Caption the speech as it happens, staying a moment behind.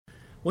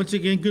Once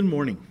again, good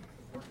morning.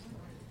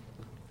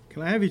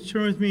 Can I have you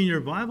turn with me in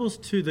your Bibles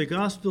to the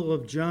Gospel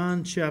of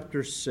John,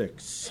 chapter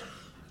 6.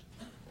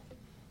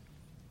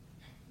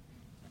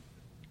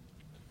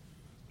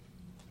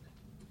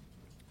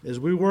 As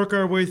we work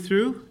our way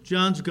through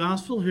John's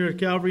Gospel here at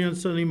Calvary on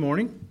Sunday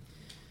morning,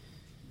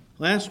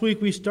 last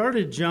week we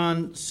started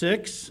John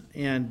 6,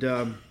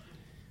 and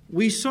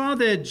we saw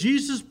that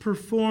Jesus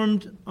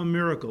performed a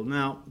miracle.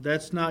 Now,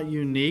 that's not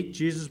unique.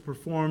 Jesus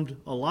performed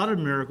a lot of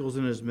miracles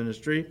in his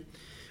ministry.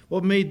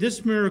 What made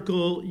this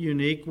miracle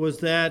unique was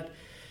that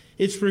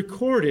it's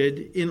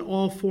recorded in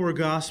all four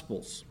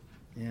Gospels.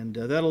 And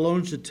that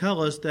alone should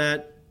tell us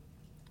that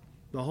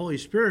the Holy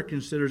Spirit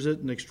considers it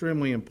an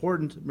extremely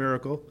important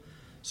miracle.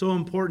 So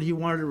important he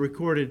wanted it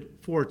recorded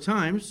 4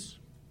 times.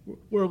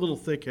 We're a little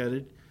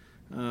thick-headed.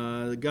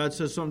 God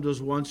says something to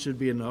us once should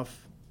be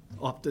enough.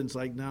 Often it's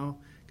like, no,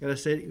 got to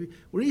say it.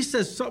 When he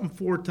says something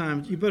 4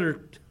 times, you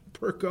better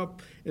perk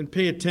up and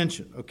pay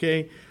attention,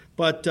 okay?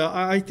 But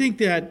I think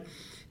that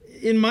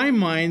in my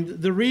mind,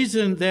 the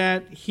reason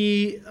that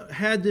he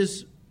had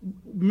this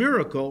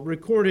miracle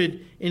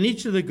recorded in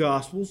each of the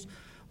Gospels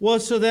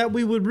was so that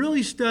we would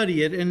really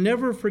study it and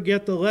never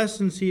forget the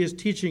lessons he is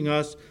teaching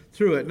us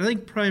through it. And I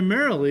think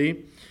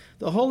primarily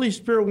the Holy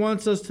Spirit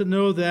wants us to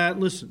know that,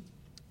 listen,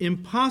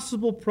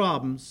 impossible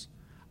problems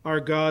are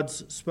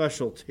God's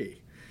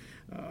specialty.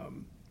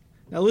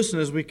 Now listen,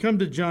 as we come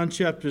to John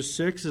chapter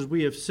 6, as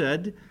we have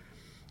said,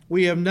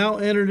 we have now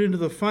entered into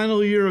the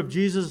final year of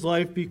Jesus'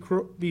 life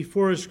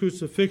before his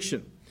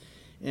crucifixion.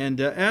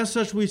 And as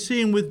such, we see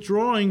him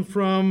withdrawing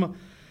from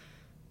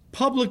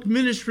public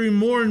ministry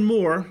more and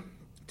more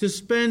to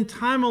spend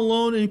time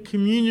alone in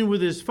communion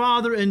with his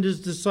Father and his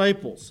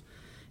disciples.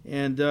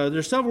 And there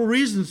are several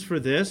reasons for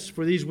this,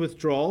 for these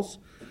withdrawals.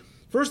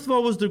 First of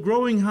all was the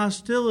growing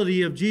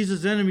hostility of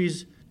Jesus'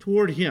 enemies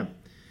toward him.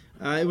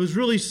 It was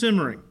really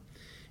simmering.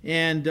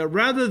 And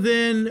rather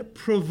than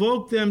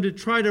provoke them to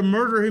try to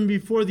murder him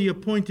before the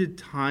appointed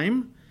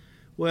time,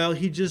 well,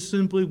 he just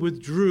simply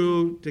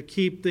withdrew to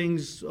keep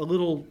things a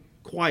little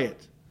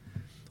quiet.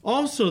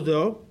 Also,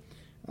 though,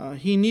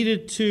 he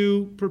needed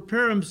to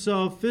prepare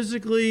himself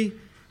physically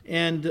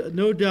and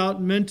no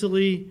doubt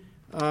mentally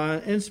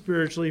and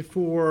spiritually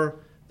for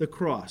the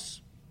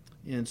cross.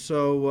 And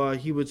so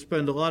he would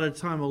spend a lot of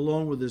time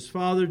alone with his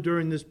Father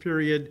during this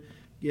period,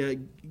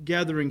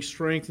 gathering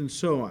strength and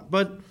so on.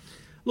 But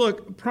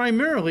look,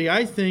 primarily,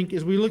 I think,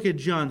 as we look at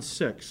John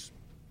 6,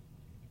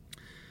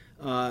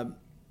 the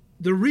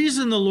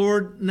reason the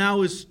Lord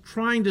now is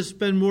trying to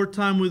spend more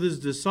time with his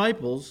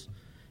disciples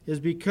is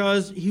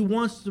because he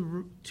wants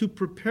to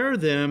prepare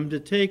them to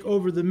take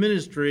over the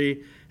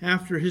ministry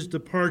after his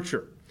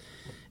departure.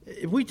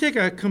 If we take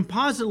a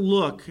composite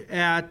look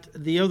at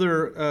the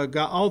other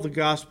all the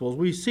Gospels,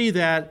 we see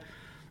that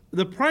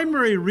the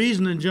primary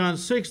reason in John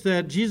 6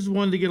 that Jesus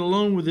wanted to get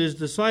alone with his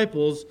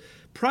disciples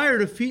prior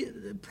to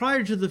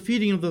the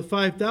feeding of the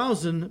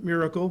 5,000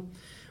 miracle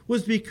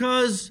was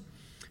because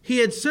he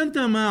had sent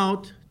them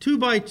out 2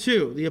 by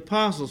 2, the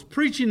apostles,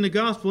 preaching the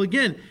gospel.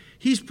 Again,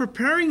 he's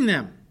preparing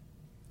them.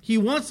 He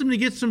wants them to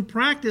get some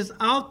practice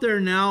out there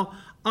now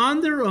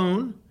on their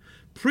own,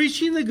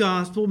 preaching the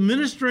gospel,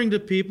 ministering to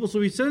people. So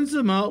he sends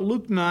them out,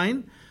 Luke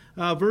 9,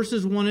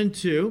 verses 1 and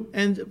 2.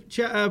 And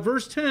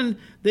verse 10,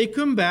 they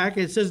come back.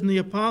 It says, "And the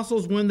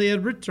apostles, when they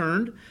had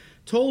returned,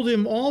 told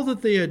him all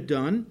that they had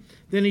done.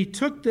 Then he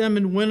took them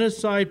and went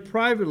aside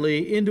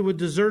privately into a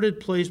deserted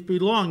place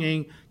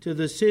belonging to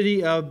the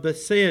city of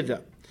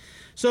Bethsaida."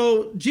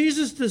 So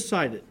Jesus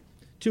decided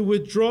to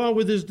withdraw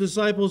with his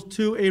disciples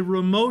to a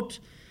remote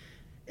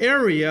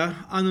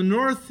area on the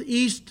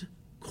northeast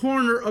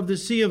corner of the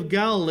Sea of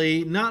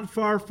Galilee, not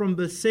far from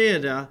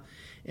Bethsaida.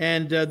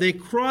 And they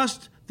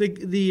crossed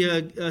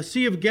the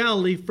Sea of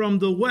Galilee from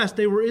the west.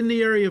 They were in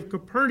the area of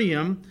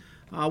Capernaum,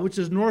 which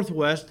is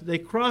northwest. They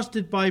crossed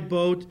it by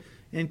boat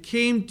and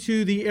came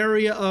to the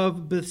area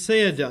of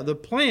Bethsaida. The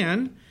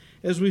plan,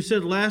 as we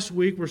said last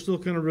week, we're still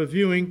kind of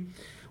reviewing,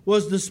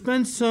 was to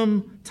spend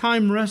some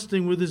time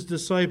resting with his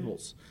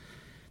disciples.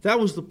 That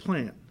was the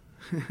plan.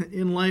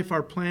 In life,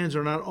 our plans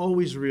are not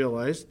always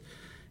realized,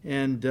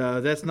 and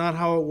that's not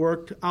how it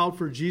worked out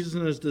for Jesus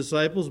and his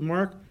disciples.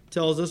 Mark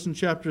tells us in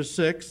chapter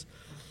 6,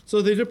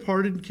 "So they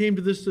departed and came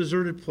to this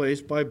deserted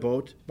place by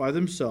boat, by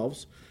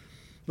themselves.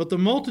 But the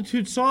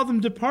multitude saw them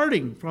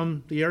departing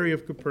from the area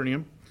of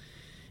Capernaum,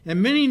 and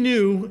many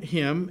knew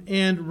him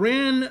and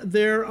ran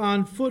there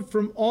on foot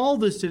from all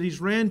the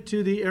cities, ran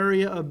to the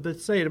area of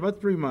Bethsaida,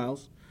 about 3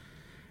 miles.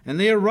 And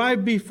they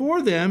arrived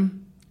before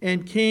them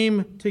and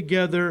came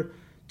together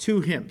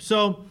to him."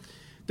 So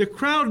the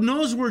crowd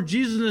knows where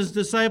Jesus and his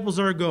disciples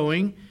are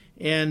going,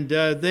 and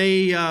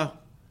they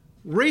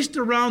raced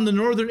around the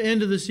northern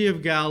end of the Sea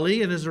of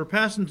Galilee. And as they're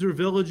passing through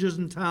villages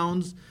and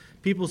towns,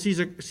 people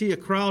see a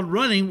crowd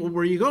running. "Well,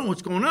 where are you going?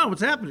 What's going on?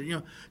 What's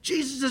happening?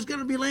 Jesus is going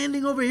to be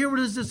landing over here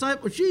with his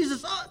disciples.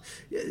 Jesus!"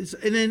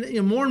 And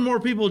then more and more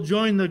people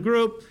join the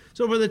group.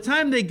 So by the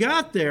time they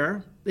got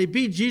there, they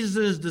beat Jesus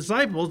and his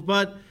disciples.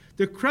 But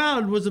the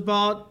crowd was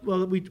about,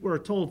 well, we were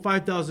told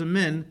 5,000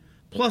 men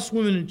plus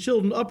women and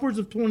children, upwards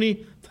of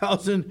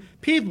 20,000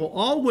 people,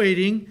 all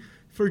waiting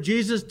for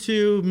Jesus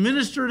to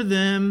minister to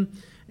them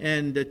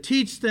and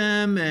teach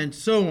them and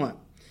so on.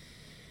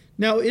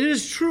 Now, it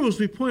is true, as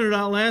we pointed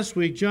out last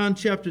week, John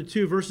chapter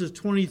 2, verses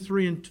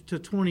 23 to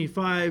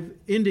 25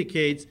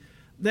 indicates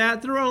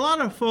that there are a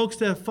lot of folks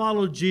that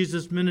followed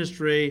Jesus'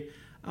 ministry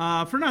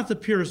for not the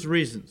purest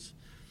reasons.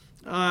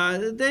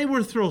 They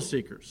were thrill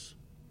seekers.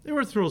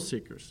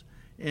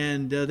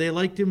 And they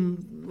liked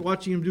him,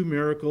 watching him do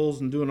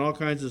miracles and doing all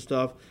kinds of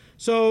stuff.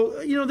 So,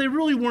 they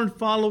really weren't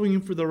following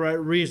him for the right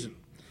reason.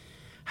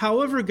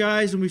 However,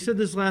 guys, and we said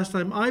this last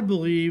time, I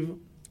believe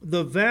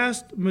the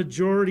vast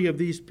majority of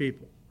these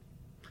people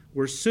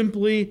were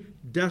simply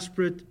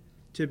desperate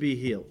to be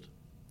healed.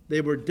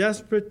 They were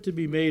desperate to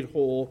be made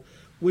whole,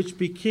 which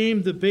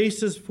became the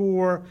basis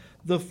for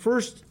the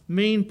first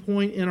main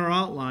point in our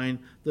outline,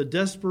 the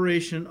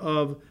desperation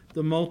of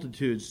the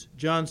multitudes.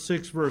 John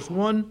 6, verse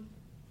 1.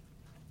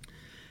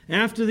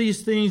 After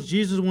these things,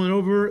 Jesus went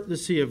over the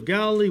Sea of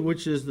Galilee,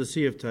 which is the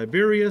Sea of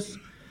Tiberias.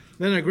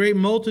 Then a great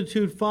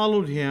multitude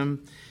followed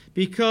him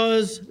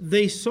because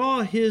they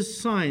saw his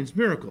signs,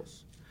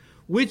 miracles,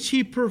 which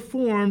he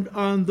performed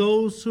on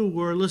those who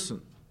were,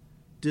 listen,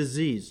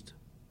 diseased.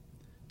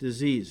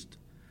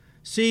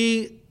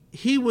 See,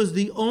 he was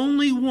the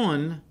only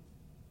one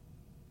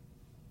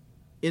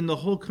in the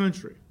whole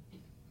country,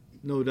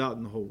 no doubt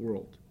in the whole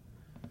world,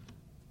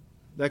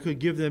 that could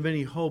give them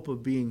any hope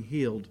of being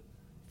healed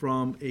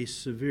from a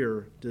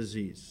severe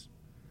disease.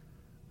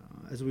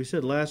 As we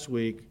said last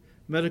week,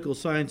 medical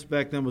science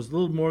back then was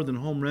little more than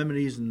home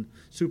remedies and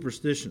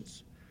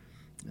superstitions.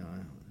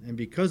 And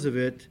because of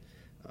it,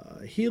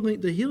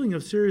 the healing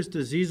of serious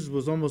diseases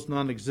was almost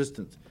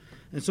non-existent.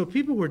 And so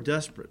people were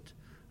desperate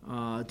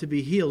to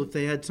be healed. If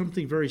they had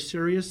something very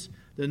serious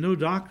that no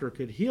doctor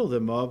could heal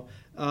them of,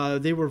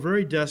 they were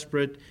very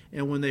desperate.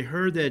 And when they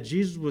heard that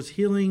Jesus was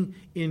healing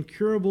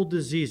incurable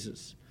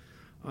diseases,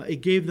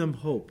 it gave them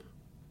hope.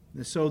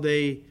 And so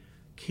they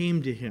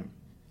came to him.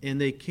 And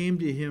they came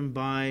to him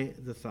by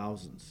the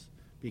thousands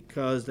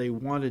because they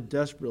wanted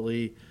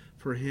desperately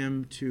for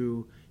him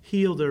to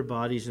heal their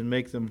bodies and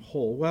make them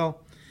whole.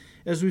 Well,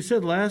 as we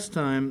said last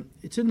time,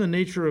 it's in the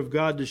nature of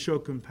God to show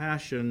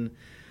compassion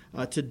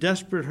to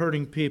desperate,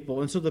 hurting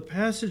people. And so the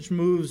passage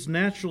moves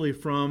naturally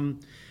from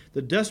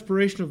the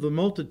desperation of the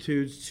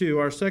multitudes to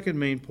our second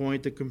main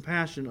point, the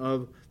compassion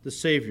of the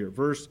Savior.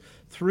 Verse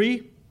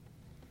 3,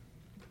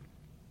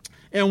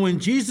 and when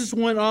Jesus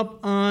went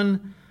up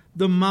on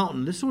the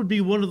mountain, this would be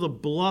one of the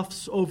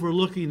bluffs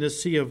overlooking the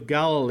Sea of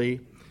Galilee,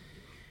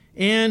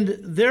 and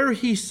there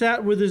he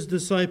sat with his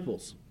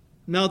disciples.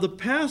 Now the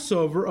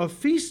Passover, a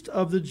feast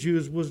of the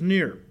Jews, was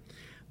near.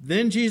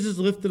 Then Jesus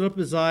lifted up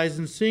his eyes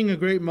and seeing a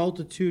great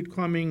multitude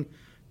coming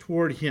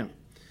toward him.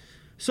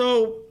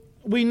 So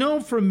we know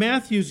from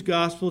Matthew's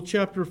Gospel,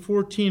 chapter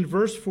 14,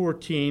 verse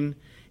 14,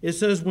 it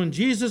says, when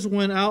Jesus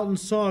went out and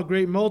saw a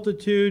great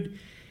multitude,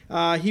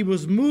 he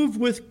was moved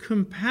with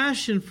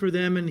compassion for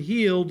them and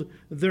healed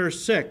their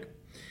sick.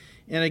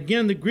 And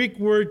again, the Greek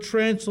word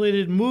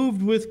translated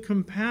moved with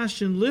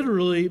compassion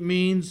literally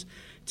means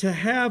to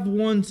have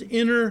one's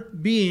inner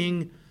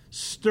being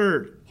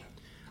stirred.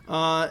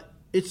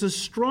 It's a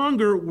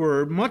stronger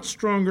word, much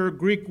stronger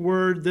Greek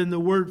word than the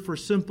word for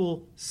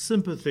simple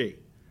sympathy.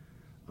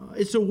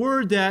 It's a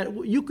word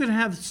that you can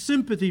have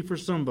sympathy for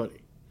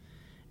somebody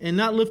and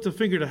not lift a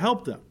finger to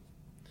help them.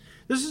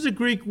 This is a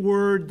Greek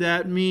word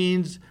that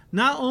means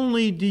not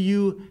only do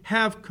you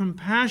have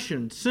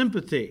compassion,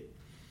 sympathy,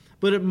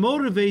 but it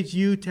motivates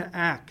you to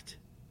act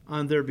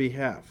on their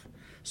behalf.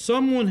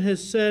 Someone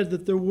has said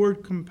that the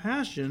word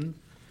compassion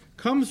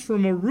comes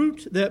from a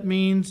root that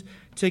means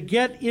to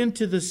get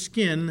into the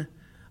skin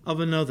of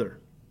another,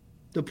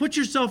 to put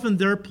yourself in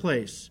their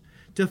place,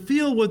 to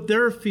feel what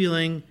they're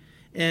feeling,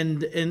 and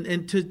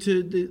to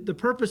the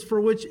purpose for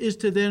which is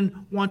to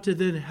then want to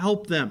then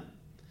help them.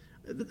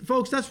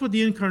 Folks, that's what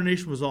the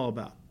incarnation was all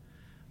about.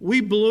 We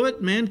blew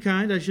it,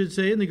 mankind, I should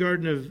say, in the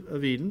Garden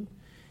of Eden,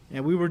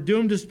 and we were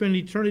doomed to spend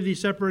eternity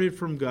separated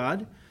from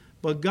God.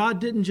 But God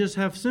didn't just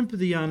have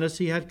sympathy on us,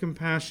 he had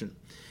compassion.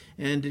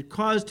 And it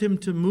caused him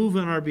to move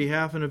on our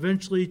behalf and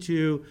eventually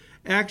to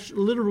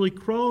literally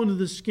crawl into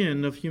the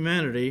skin of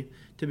humanity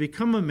to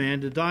become a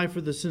man, to die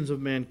for the sins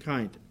of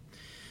mankind.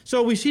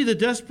 So we see the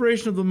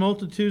desperation of the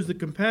multitudes, the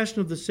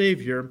compassion of the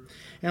Savior.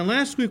 And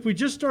last week we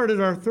just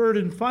started our third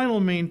and final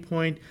main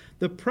point,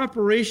 the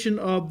preparation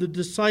of the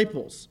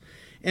disciples.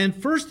 And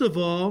first of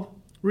all,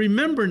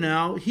 remember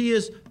now, he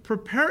is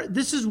prepared.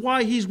 This is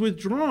why he's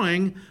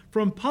withdrawing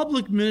from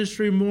public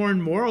ministry more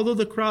and more, although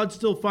the crowd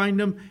still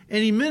find him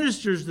and he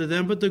ministers to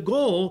them. But the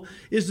goal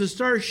is to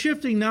start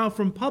shifting now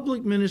from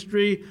public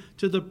ministry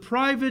to the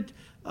private,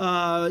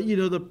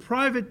 the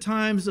private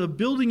times of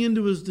building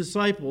into his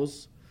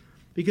disciples,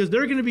 because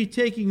they're going to be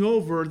taking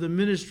over the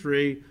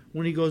ministry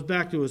when he goes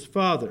back to his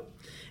Father.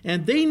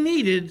 And they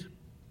needed,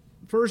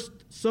 first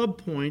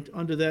sub-point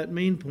under that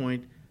main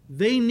point,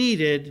 they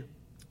needed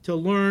to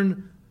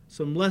learn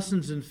some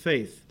lessons in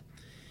faith.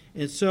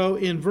 And so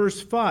in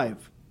verse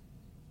 5,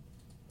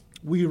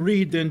 we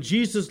read, "Then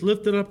Jesus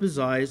lifted up his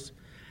eyes,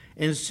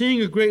 and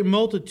seeing a great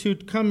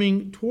multitude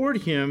coming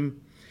toward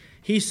him,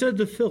 he said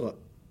to Philip,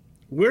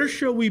 'Where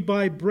shall we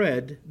buy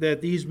bread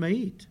that these may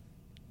eat?'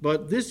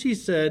 But this he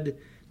said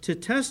to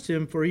test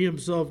him, for he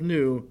himself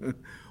knew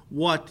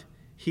what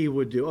he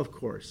would do." Of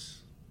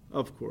course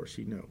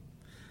he knew.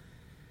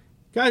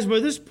 Guys, by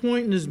this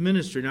point in his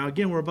ministry, now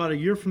again, we're about a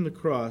year from the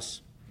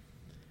cross,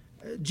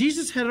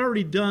 Jesus had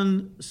already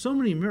done so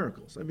many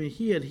miracles. I mean,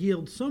 he had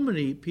healed so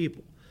many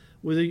people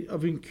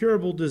of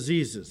incurable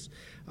diseases.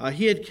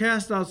 He had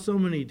cast out so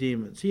many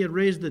demons. He had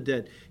raised the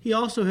dead. He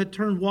also had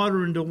turned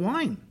water into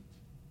wine,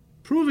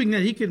 proving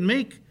that he could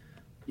make,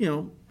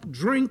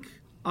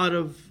 drink out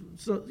of,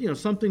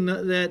 something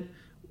that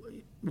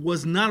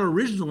was not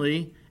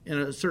originally in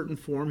a certain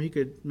form. He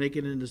could make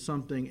it into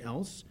something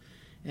else.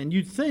 And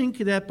you'd think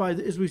that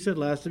as we said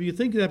last time, you'd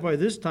think that by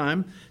this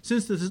time,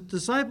 since the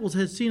disciples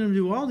had seen him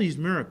do all these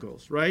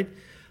miracles, right?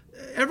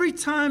 Every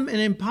time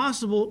an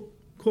impossible,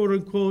 quote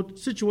unquote,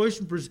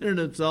 situation presented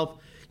itself,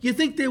 you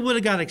think they would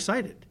have got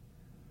excited.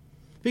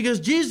 Because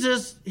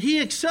Jesus, he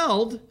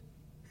excelled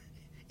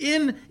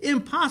in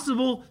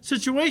impossible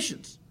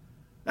situations.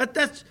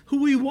 That's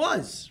who he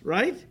was,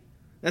 right?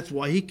 That's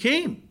why he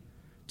came,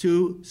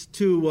 to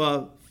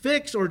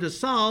fix or to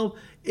solve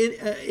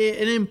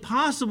an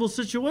impossible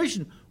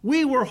situation.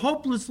 We were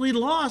hopelessly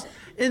lost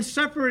and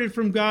separated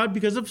from God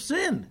because of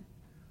sin.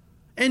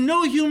 And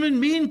no human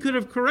being could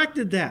have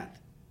corrected that.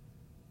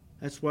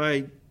 That's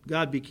why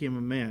God became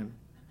a man,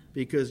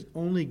 because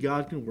only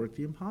God can work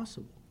the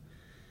impossible.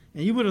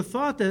 And you would have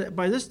thought that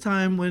by this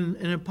time, when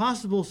an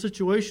impossible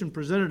situation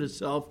presented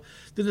itself,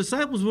 the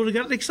disciples would have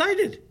gotten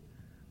excited.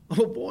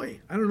 Oh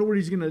boy, I don't know what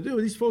he's going to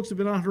do. These folks have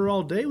been out here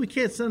all day. We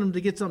can't send them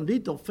to get something to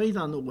eat. They'll faint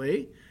on the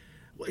way.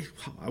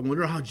 I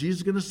wonder how Jesus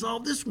is going to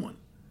solve this one.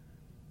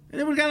 And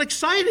they would have got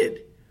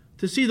excited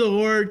to see the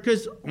Lord,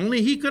 because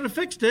only he could have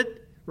fixed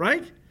it,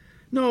 right?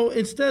 No,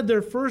 instead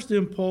their first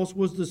impulse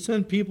was to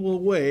send people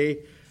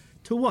away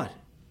to what?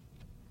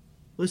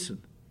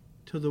 Listen,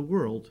 to the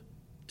world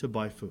to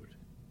buy food.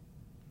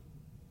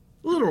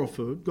 Literal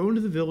food. Go into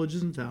the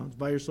villages and towns,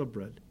 buy yourself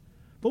bread.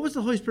 But what's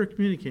the Holy Spirit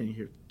communicating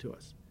here to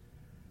us?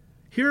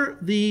 Here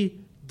the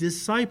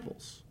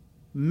disciples,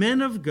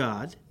 men of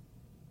God,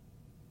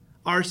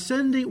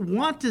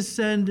 want to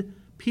send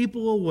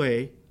people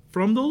away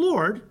from the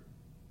Lord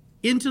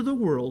into the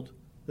world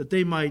that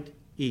they might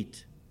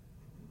eat.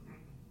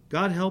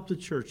 God help the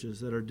churches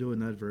that are doing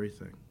that very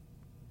thing.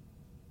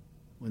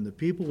 When the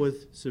people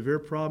with severe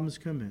problems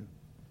come in,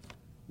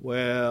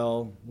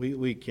 well,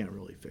 we can't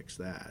really fix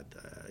that.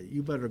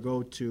 You better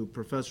go to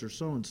Professor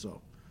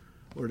so-and-so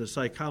or the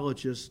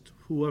psychologist,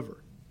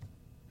 whoever.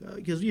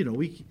 Because,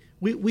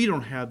 we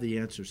don't have the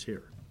answers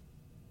here.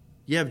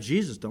 You have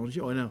Jesus, don't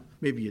you? Oh, no,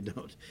 maybe you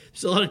don't.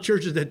 There's a lot of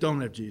churches that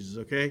don't have Jesus,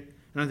 okay?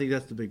 And I think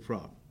that's the big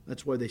problem.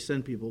 That's why they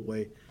send people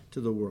away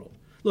to the world.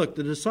 Look,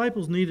 the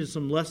disciples needed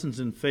some lessons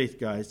in faith,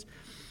 guys.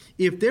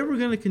 If they were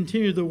going to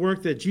continue the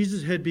work that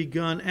Jesus had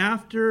begun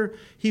after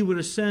he would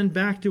ascend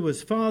back to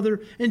his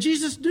Father, and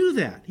Jesus knew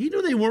that. He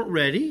knew they weren't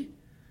ready.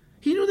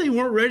 He knew they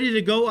weren't ready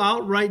to go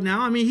out right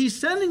now. I mean, he's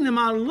sending them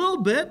out a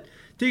little bit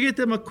to get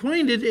them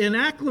acquainted and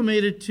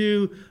acclimated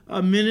to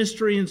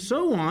ministry and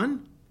so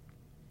on.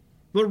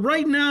 But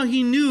right now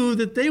he knew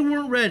that they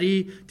weren't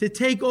ready to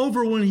take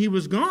over when he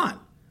was gone.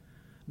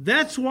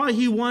 That's why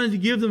he wanted to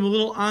give them a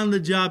little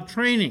on-the-job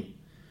training.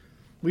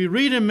 We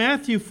read in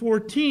Matthew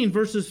 14,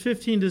 verses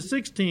 15 to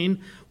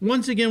 16,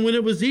 once again, when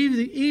it was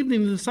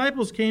evening, the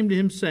disciples came to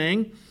him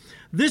saying,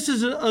 "This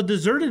is a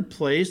deserted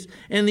place,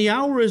 and the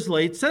hour is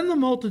late. Send the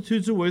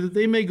multitudes away that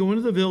they may go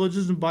into the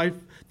villages and buy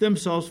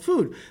themselves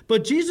food."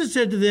 But Jesus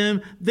said to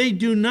them, "They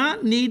do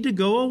not need to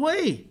go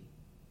away."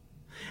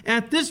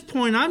 At this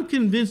point, I'm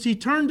convinced he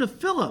turned to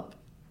Philip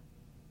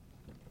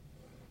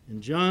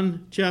in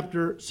John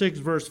chapter 6,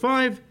 verse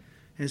 5,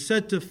 and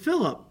said to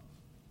Philip,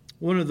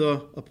 one of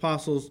the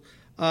apostles,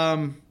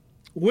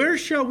 "Where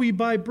shall we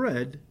buy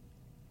bread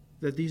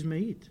that these may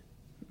eat?"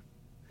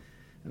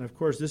 And of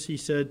course, this he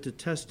said to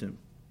test him,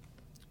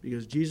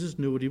 because Jesus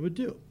knew what he would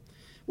do.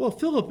 Well,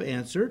 Philip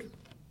answered,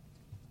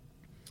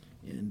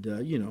 and,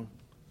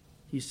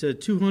 he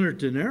said, 200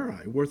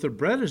 denarii worth of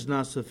bread is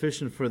not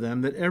sufficient for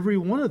them, that every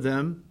one of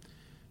them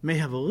may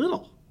have a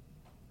little.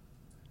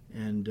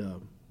 And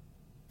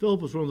Philip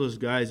was one of those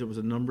guys that was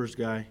a numbers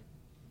guy,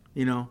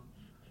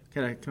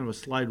 kind of a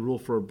slide rule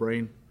for a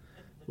brain.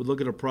 Would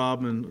look at a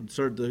problem and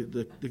start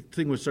the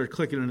thing would start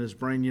clicking in his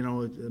brain.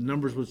 The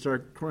numbers would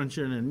start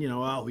crunching, and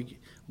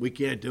we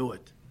can't do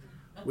it.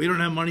 We don't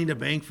have money in the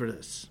bank for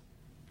this.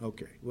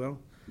 Okay, well,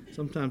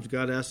 sometimes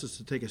God asks us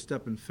to take a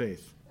step in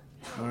faith.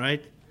 All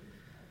right.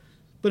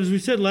 But as we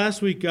said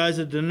last week, guys,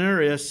 a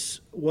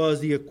denarius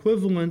was the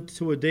equivalent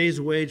to a day's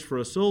wage for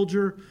a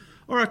soldier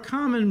or a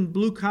common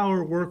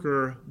blue-collar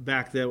worker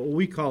back then, what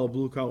we call a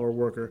blue-collar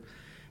worker.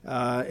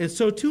 And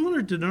so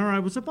 200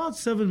 denarii was about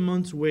 7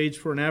 months' wage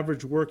for an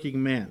average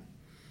working man.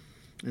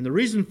 And the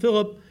reason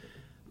Philip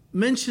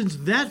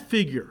mentions that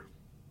figure,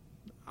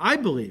 I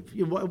believe,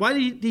 why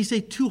did he say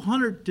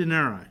 200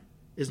 denarii?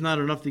 is not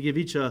enough to give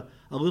each a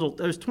little.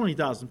 There's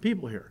 20,000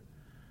 people here.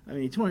 I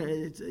mean,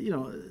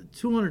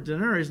 200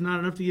 denarii is not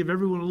enough to give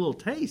everyone a little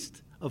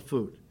taste of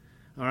food.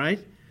 All right?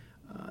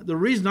 The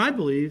reason I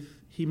believe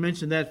he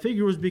mentioned that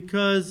figure was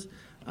because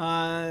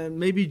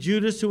maybe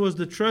Judas, who was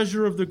the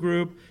treasurer of the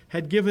group,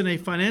 had given a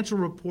financial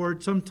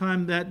report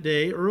sometime that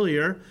day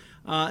earlier,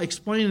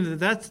 explaining that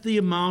that's the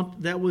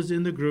amount that was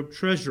in the group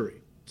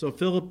treasury. So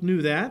Philip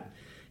knew that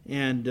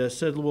and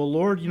said, well,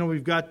 Lord,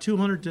 we've got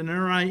 200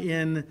 denarii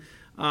in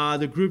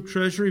the group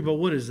treasury, but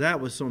what is that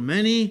with so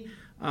many?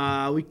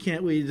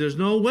 There's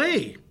no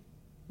way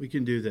we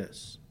can do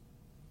this.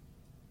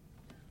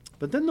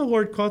 But then the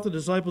Lord caught the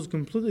disciples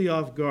completely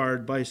off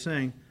guard by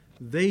saying,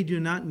 they do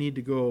not need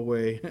to go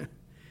away.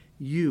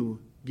 You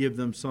give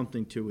them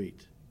something to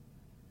eat.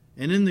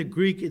 And in the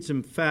Greek, it's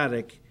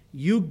emphatic.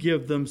 You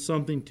give them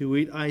something to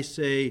eat. I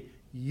say,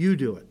 you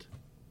do it.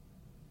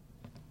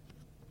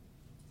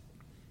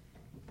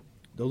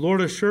 The Lord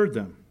assured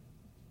them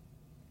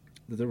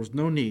that there was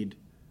no need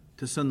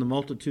to send the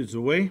multitudes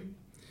away.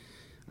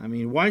 I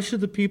mean, why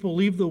should the people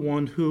leave the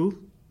one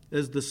who,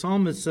 as the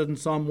psalmist said in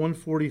Psalm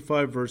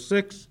 145, verse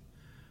 6,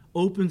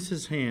 opens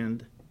his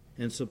hand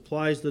and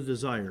supplies the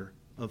desire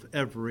of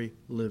every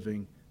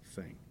living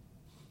thing?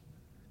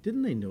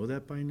 Didn't they know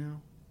that by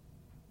now?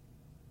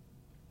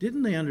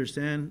 Didn't they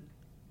understand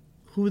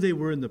who they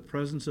were in the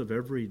presence of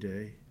every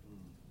day?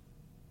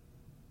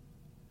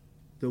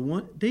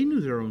 They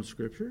knew their own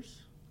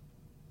scriptures.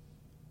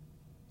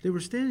 They were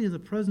standing in the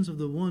presence of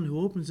the one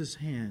who opens his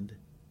hand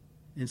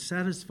and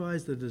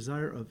satisfies the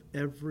desire of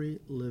every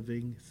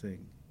living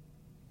thing.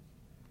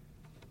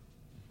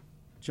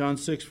 John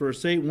 6,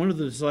 verse 8, one of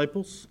the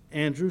disciples,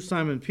 Andrew,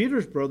 Simon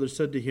Peter's brother,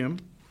 said to him,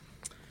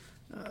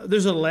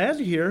 there's a lad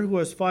here who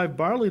has 5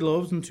 barley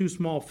loaves and 2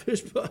 small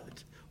fish,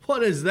 but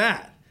what is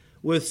that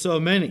with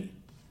so many?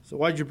 So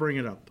why'd you bring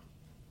it up?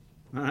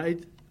 All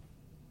right?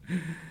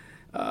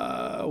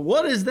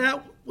 What is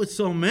that with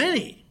so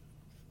many?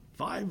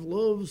 5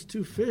 loaves,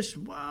 2 fish.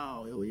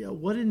 Wow. Yeah,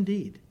 what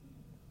indeed?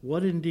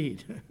 What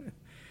indeed?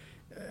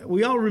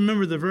 We all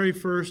remember the very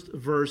first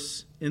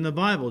verse in the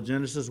Bible,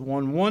 Genesis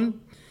 1:1.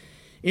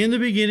 In the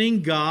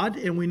beginning, God,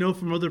 and we know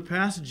from other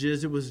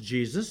passages it was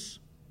Jesus.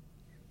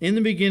 In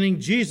the beginning,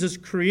 Jesus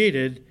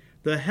created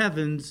the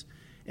heavens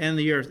and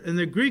the earth. And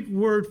the Greek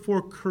word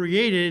for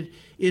created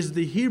is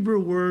the Hebrew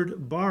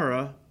word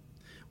bara,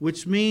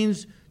 which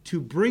means to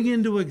bring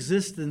into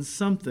existence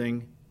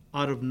something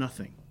out of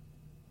nothing.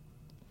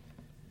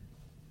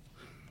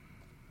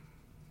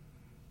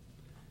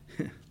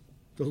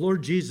 The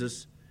Lord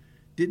Jesus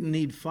didn't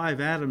need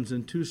 5 atoms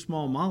and 2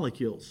 small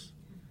molecules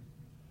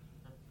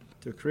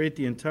to create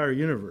the entire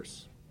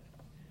universe.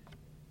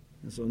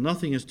 And so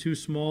nothing is too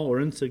small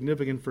or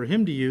insignificant for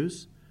him to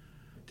use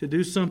to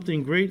do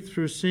something great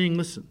through seeing,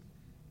 listen,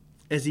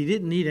 as he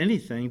didn't need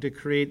anything to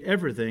create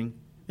everything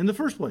in the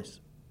first place.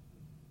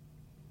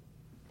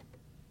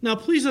 Now,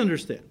 please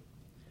understand,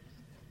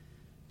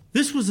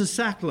 this was a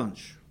sack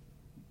lunch,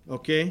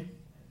 okay,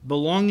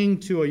 belonging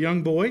to a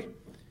young boy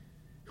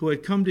who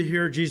had come to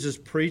hear Jesus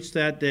preach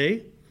that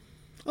day,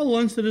 a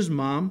lunch that his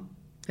mom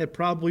had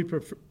probably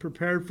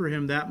prepared for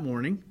him that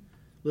morning.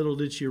 Little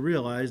did she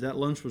realize that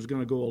lunch was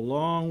going to go a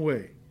long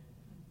way.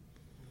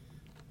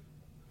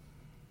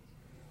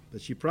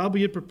 But she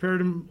probably had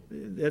prepared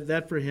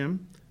that for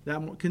him,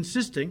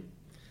 consisting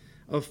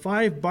of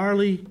 5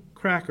 barley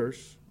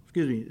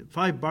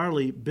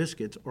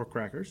biscuits or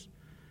crackers,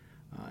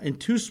 and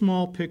 2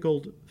 small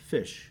pickled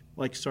fish,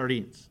 like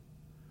sardines.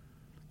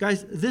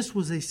 Guys, this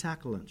was a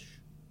sack lunch.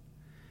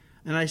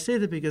 And I say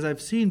that because I've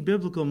seen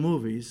biblical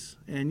movies,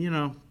 and,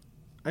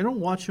 I don't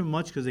watch them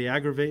much because they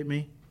aggravate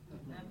me.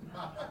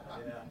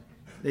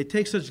 They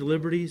take such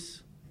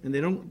liberties, and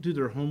they don't do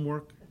their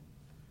homework.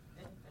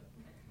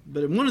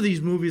 But in one of these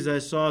movies I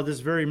saw, this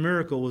very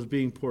miracle was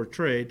being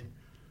portrayed.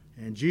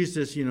 And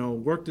Jesus,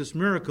 worked this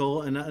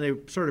miracle, and they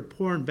started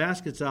pouring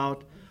baskets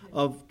out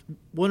of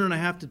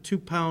 1.5 to 2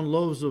 pound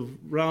loaves of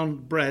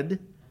round bread.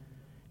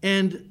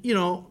 And,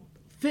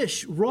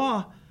 fish,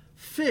 raw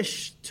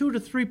fish, 2 to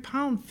 3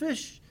 pound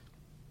fish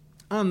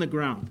on the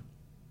ground.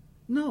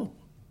 No,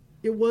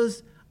 it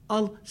was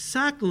a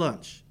sack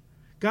lunch.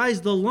 Guys,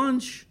 the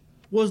lunch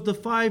was the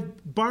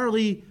 5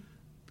 barley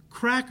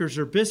crackers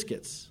or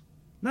biscuits.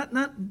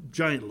 Not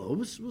giant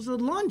loaves. It was a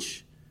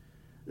lunch.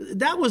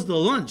 That was the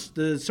lunch.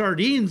 The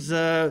sardines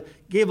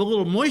gave a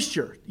little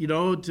moisture,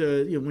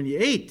 to when you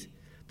ate.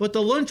 But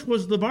the lunch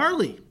was the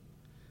barley.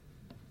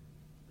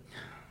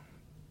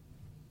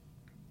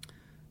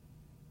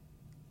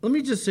 Let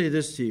me just say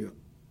this to you.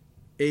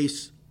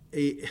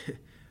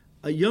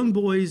 A young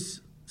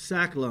boy's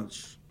sack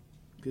lunch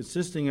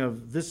consisting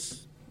of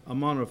this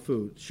amount of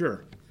food,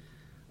 sure.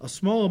 A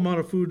small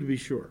amount of food to be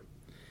sure.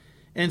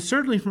 And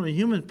certainly from a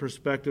human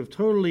perspective,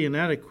 totally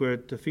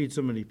inadequate to feed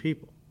so many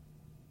people.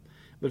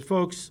 But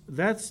folks,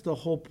 that's the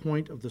whole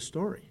point of the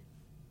story.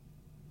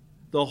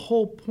 The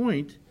whole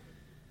point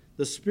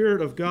the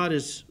Spirit of God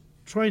is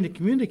trying to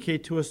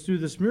communicate to us through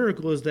this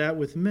miracle is that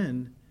with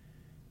men,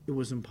 it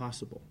was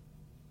impossible.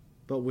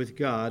 but with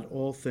God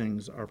all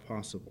things are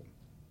possible.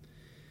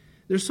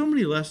 There's so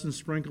many lessons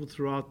sprinkled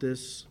throughout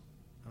this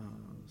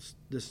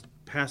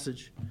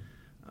passage.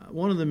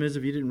 One of them is,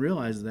 if you didn't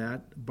realize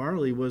that,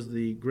 barley was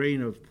the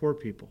grain of poor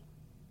people.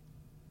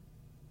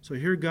 So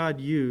here God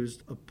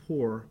used a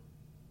poor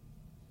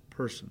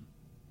person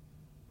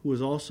who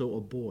was also a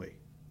boy,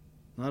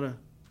 not a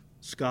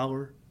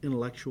scholar,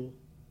 intellectual.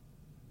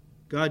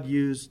 God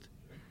used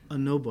a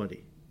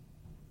nobody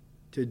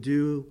to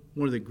do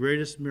one of the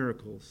greatest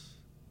miracles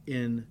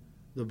in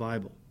the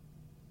Bible,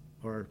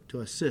 or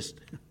to assist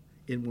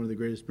in one of the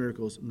greatest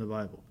miracles in the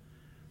Bible.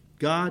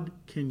 God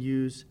can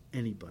use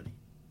anybody.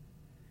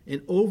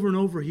 And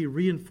over he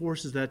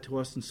reinforces that to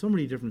us in so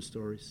many different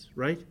stories,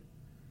 right?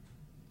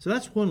 So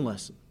that's one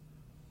lesson.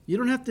 You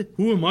don't have to,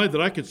 who am I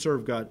that I could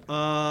serve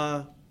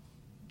God?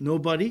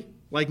 Nobody,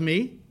 like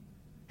me.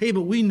 Hey,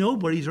 but we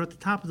nobodies are at the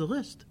top of the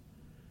list.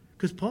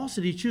 Because Paul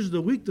said he chooses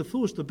the weak, the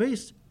foolish, the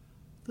base,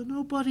 the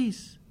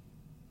nobodies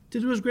to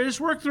do his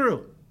greatest work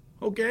through.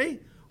 Okay?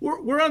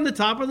 We're on the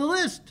top of the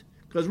list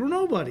because we're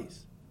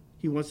nobodies.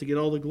 He wants to get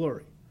all the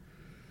glory.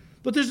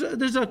 But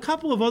there's a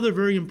couple of other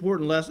very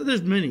important lessons.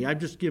 There's many. I'm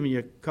just giving you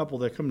a couple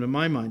that come to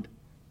my mind.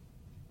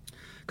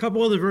 A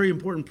couple other very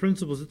important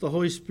principles that the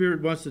Holy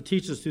Spirit wants to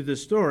teach us through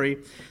this story.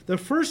 The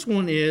first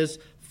one is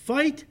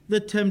fight the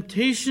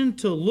temptation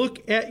to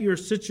look at your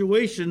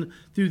situation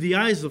through the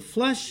eyes of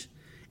flesh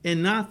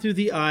and not through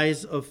the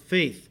eyes of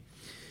faith.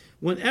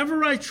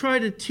 Whenever I try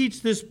to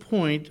teach this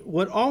point,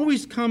 what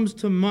always comes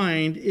to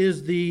mind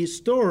is the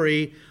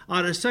story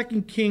out of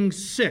 2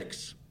 Kings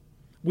 6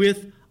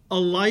 with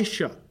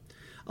Elisha.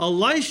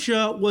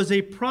 Elisha was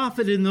a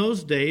prophet in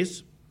those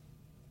days,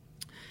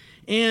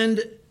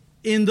 and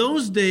in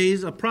those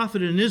days, a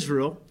prophet in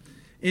Israel,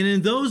 and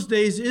in those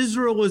days,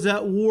 Israel was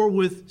at war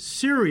with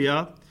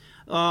Syria,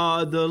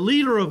 the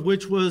leader of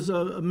which was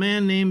a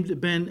man named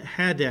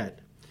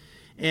Ben-Hadad.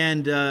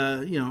 And,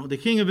 the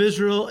king of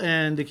Israel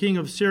and the king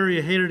of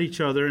Syria hated each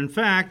other. In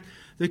fact,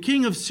 the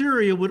king of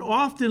Syria would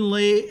often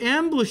lay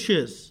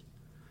ambushes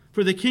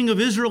for the king of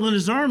Israel and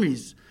his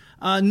armies,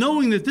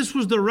 knowing that this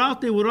was the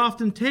route they would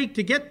often take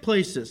to get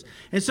places.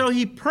 And so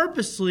he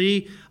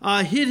purposely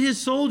hid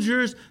his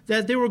soldiers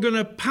that they were going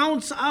to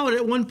pounce out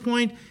at one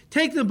point,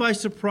 take them by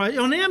surprise,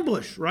 an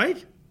ambush,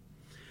 right?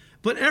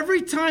 But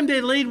every time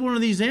they laid one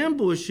of these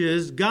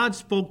ambushes, God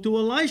spoke to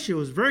Elisha, who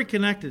was very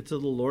connected to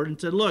the Lord,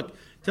 and said, look,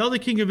 tell the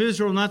king of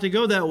Israel not to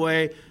go that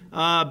way.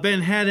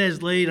 Ben-Hadad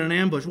has laid an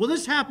ambush. Well,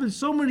 this happened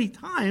so many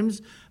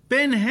times,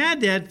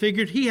 Ben-Hadad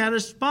figured he had a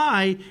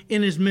spy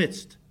in his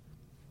midst.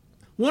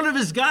 One of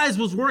his guys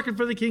was working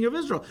for the king of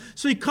Israel.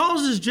 So he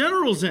calls his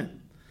generals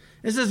in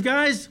and says,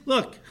 guys,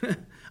 look,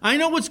 I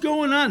know what's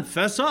going on.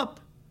 Fess up.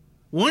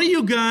 One of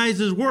you guys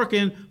is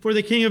working for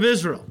the king of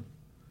Israel.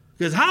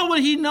 Because how would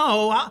he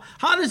know?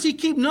 How does he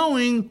keep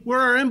knowing where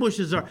our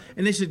ambushes are?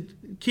 And they said,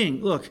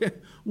 King, look,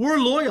 we're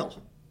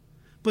loyal.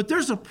 But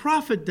there's a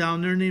prophet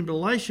down there named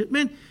Elisha.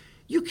 Man,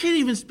 you can't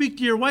even speak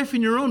to your wife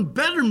in your own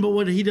bedroom, but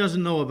what he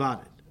doesn't know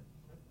about it.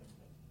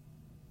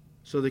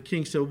 So the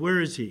king said, where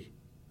is he?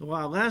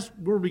 Well, last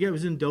word we got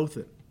was in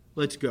Dothan.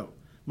 Let's go.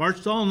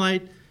 Marched all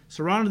night,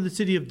 surrounded the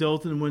city of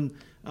Dothan. When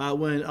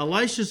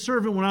Elisha's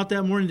servant went out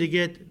that morning to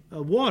get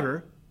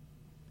water,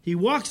 he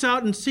walks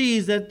out and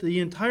sees that the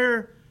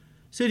entire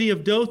city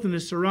of Dothan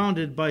is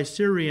surrounded by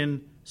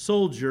Syrian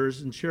soldiers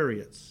and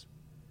chariots.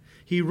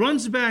 He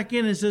runs back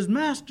in and says,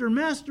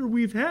 Master,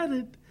 we've had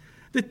it.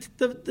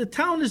 The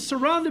town is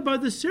surrounded by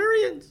the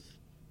Syrians.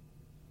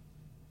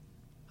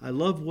 I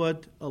love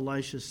what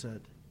Elisha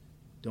said.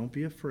 Don't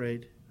be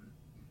afraid.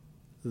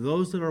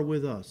 Those that are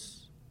with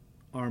us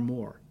are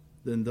more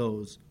than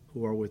those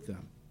who are with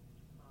them.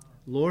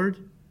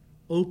 Lord,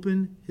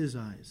 open his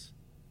eyes.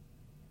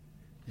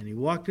 And he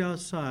walked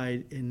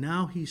outside, and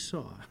now he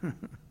saw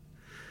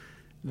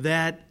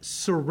that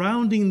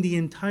surrounding the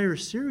entire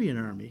Syrian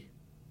army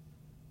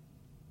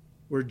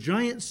were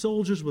giant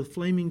soldiers with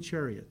flaming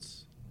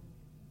chariots.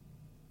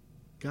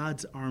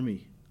 God's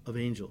army of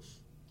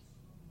angels.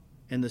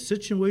 And the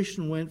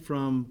situation went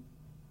from,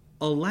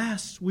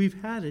 alas,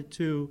 we've had it,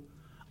 to,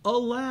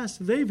 alas,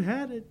 they've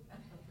had it.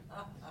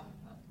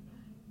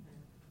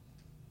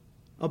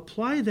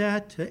 Apply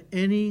that to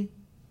any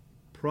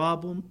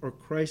problem or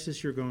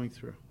crisis you're going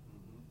through.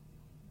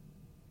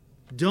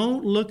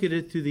 Don't look at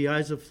it through the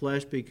eyes of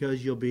flesh,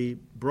 because you'll be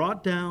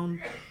brought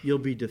down, you'll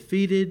be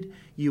defeated,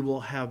 you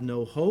will have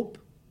no hope.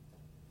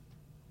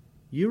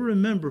 You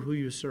remember who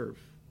you serve,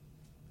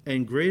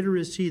 and greater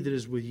is he that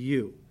is with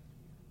you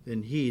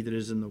than he that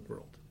is in the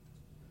world.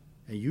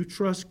 And you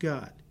trust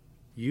God,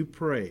 you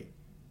pray,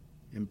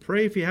 and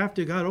pray if you have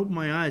to, God, open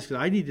my eyes,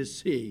 because I need to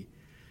see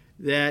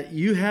that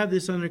you have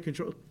this under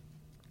control.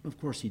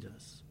 Of course he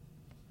does.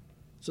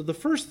 So the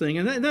first thing,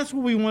 and that's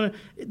what we want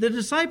to, the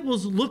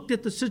disciples looked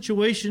at the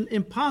situation,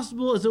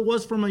 impossible as it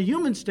was from a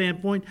human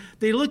standpoint.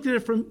 They looked at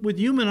it with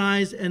human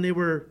eyes, and they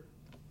were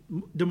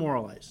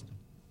demoralized.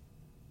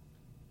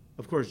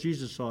 Of course,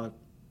 Jesus saw it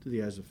through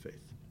the eyes of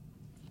faith.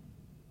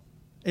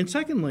 And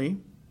secondly,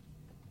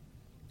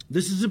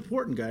 this is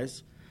important,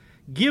 guys.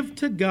 Give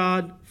to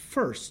God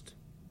first,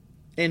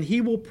 and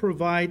he will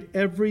provide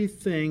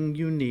everything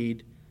you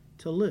need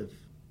to live.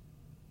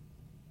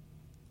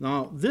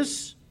 Now,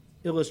 this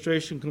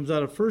illustration comes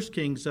out of 1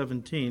 Kings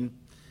 17,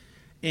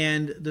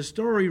 and the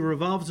story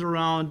revolves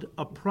around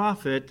a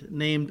prophet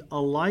named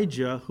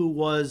Elijah who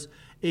was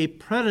a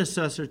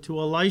predecessor to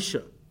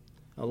Elisha.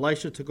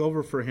 Elisha took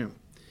over for him.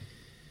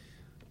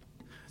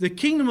 The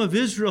kingdom of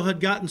Israel had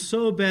gotten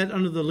so bad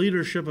under the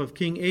leadership of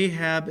King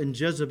Ahab and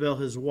Jezebel,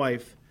 his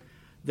wife,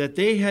 that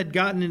they had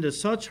gotten into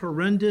such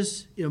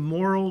horrendous,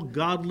 immoral,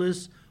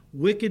 godless,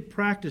 wicked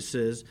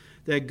practices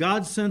that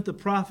God sent the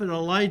prophet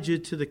Elijah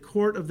to the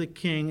court of the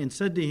king and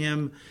said to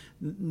him,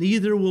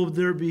 there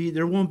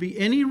won't be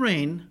any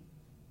rain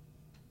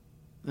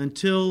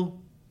until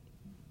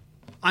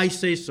I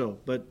say so.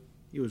 But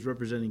he was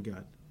representing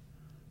God.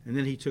 And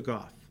then he took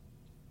off.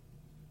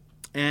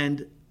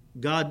 And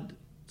God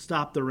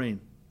stopped the rain.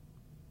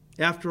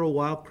 After a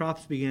while,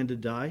 crops began to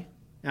die.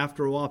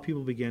 After a while,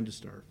 people began to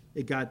starve.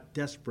 It got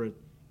desperate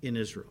in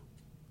Israel.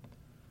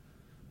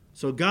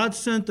 So God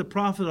sent the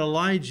prophet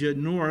Elijah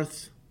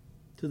north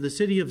to the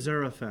city of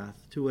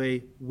Zarephath to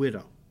a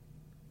widow.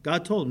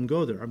 God told him,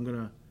 go there. I'm going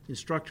to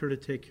instruct her to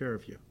take care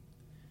of you.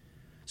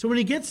 So when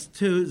he gets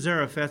to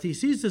Zarephath, he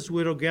sees this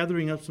widow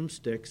gathering up some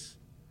sticks.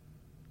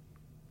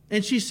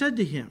 And she said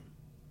to him,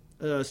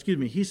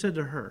 he said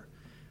to her,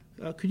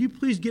 could you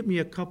please get me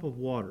a cup of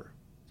water?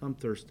 I'm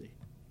thirsty.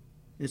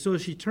 And so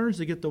as she turns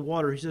to get the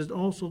water, he says,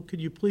 also,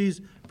 could you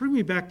please bring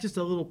me back just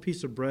a little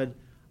piece of bread?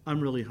 I'm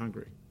really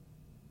hungry.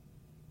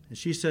 And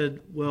she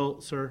said,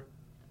 well, sir,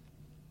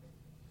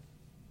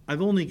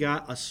 I've only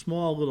got a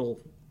small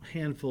little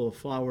handful of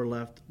flour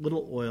left,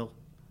 little oil.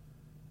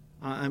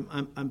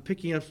 I'm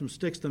picking up some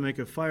sticks to make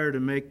a fire to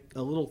make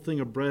a little thing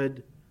of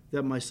bread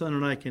that my son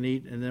and I can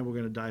eat, and then we're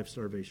going to die of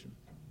starvation.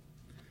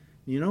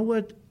 You know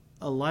what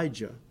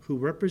Elijah, who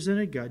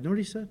represented God, you know what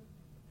he said?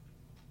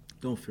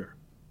 Don't fear.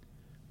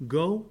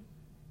 Go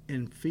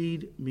and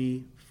feed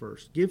me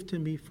first. Give to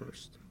me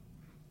first.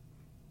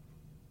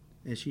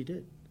 And she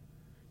did.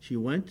 She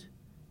went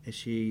and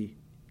she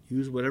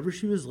used whatever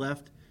was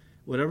left.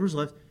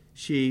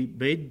 She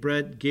made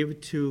bread, gave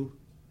it to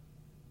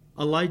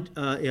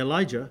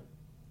Elijah.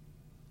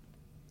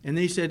 And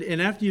they said,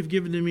 and after you've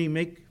given to me,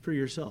 make for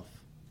yourself.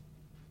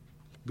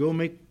 Go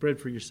make bread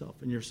for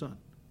yourself and your son.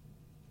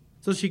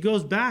 So she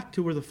goes back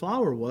to where the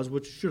flour was,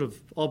 which should have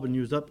all been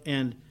used up,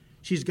 and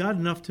she's got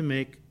enough to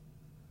make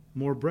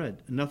more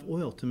bread, enough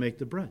oil to make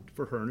the bread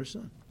for her and her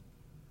son.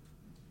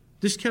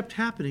 This kept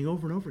happening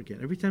over and over again.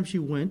 Every time she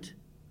went,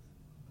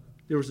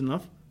 there was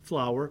enough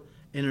flour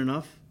and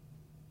enough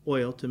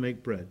oil to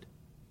make bread.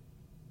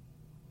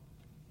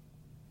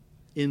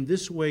 In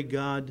this way,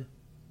 God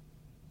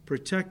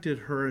protected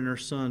her and her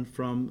son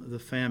from the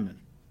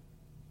famine.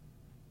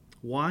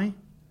 Why?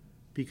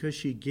 Because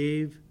she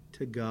gave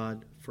to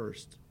God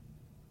first.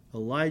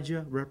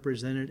 Elijah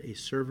represented a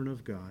servant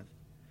of God.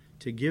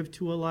 To give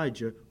to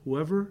Elijah,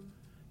 whoever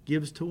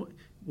gives to,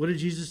 what did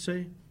Jesus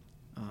say?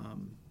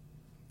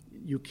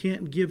 You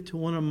can't give to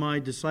one of my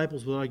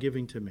disciples without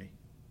giving to me.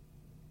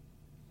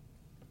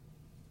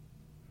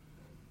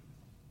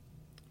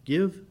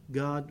 Give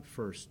God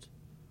first.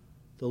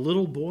 The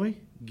little boy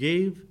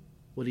gave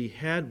what he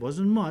had,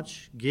 wasn't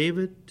much, gave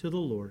it to the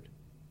Lord,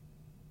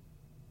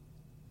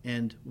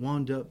 and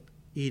wound up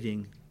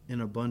eating in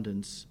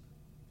abundance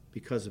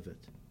because of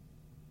it.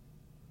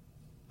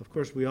 Of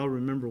course, we all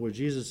remember what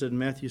Jesus said in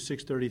Matthew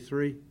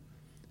 6:33.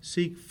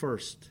 Seek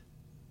first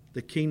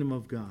the kingdom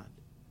of God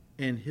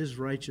and his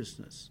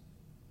righteousness,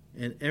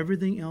 and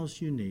everything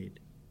else you need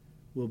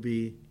will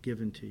be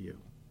given to you.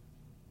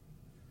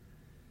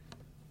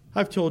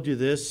 I've told you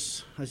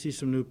this. I see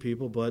some new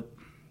people, but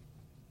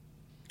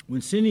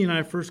when Cindy and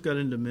I first got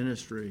into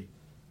ministry,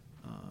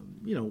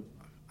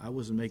 I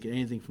wasn't making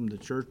anything from the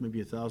church,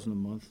 maybe $1,000 a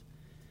month.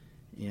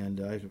 And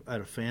I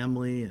had a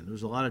family, and there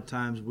was a lot of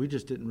times we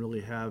just didn't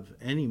really have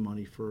any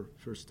money for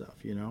stuff,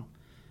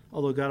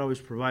 although God always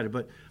provided.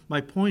 But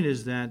my point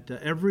is that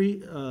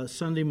every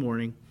Sunday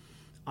morning,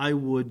 I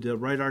would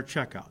write our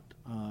check out.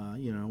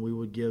 We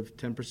would give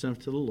 10%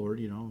 to the Lord,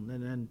 and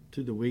then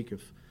through the week,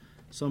 if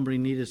somebody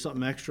needed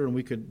something extra and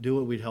we could do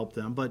it, we'd help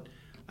them. But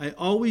I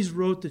always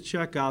wrote the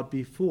check out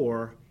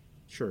before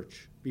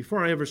church,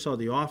 before I ever saw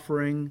the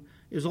offering.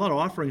 There's a lot of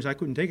offerings I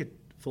couldn't take a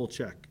full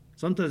check.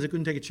 Sometimes I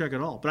couldn't take a check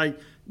at all. But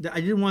I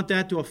didn't want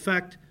that to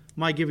affect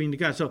my giving to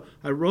God. So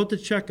I wrote the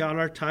check out,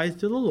 our tithe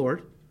to the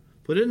Lord,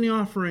 put it in the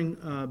offering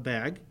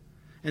bag,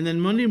 and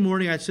then Monday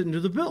morning I'd sit and do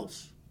the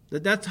bills.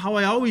 That's how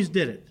I always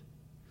did it.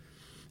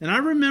 And I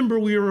remember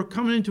we were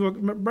coming into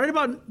right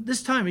about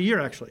this time of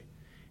year, actually.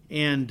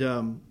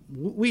 And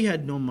we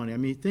had no money. I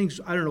mean,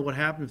 I don't know what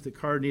happened, if the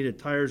car needed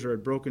tires or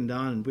had broken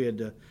down and we had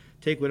to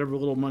take whatever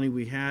little money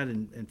we had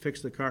and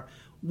fix the car.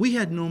 We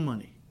had no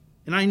money.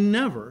 And I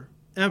never,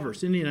 ever,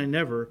 Cindy and I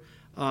never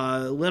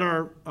let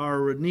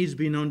our needs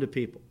be known to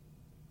people.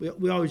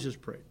 We always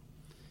just prayed.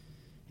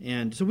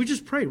 And so we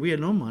just prayed. We had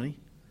no money.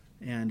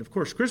 And, of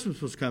course,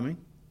 Christmas was coming.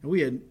 And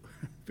we had,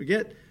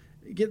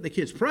 getting the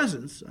kids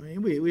presents. I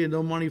mean, we had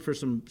no money for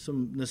some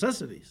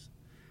necessities.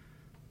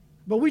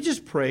 But we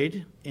just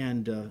prayed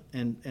and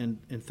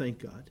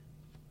thanked God.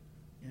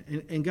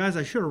 And guys,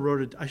 I should have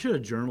wrote it. I should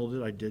have journaled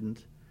it. I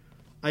didn't.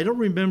 I don't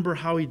remember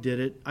how he did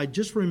it. I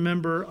just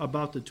remember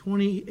about the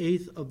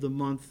 28th of the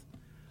month,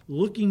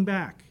 looking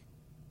back,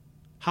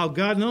 how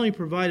God not only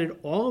provided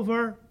all of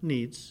our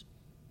needs,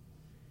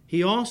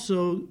 he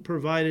also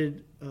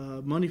provided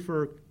money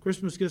for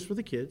Christmas gifts for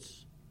the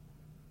kids.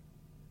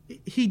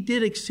 He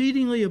did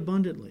exceedingly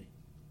abundantly,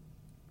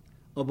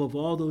 above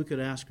all that we could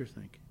ask or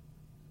think.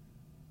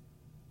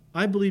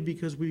 I believe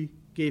because we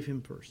gave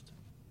him first.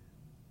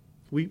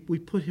 We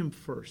put him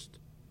first.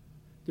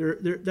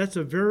 That's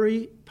a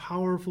very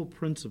powerful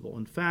principle.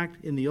 In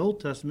fact, in the Old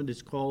Testament,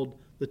 it's called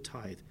the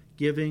tithe,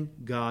 giving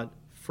God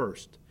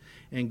first.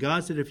 And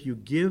God said, if you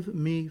give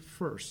me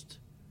first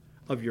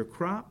of your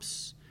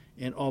crops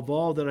and of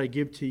all that I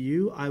give to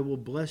you, I will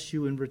bless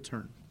you in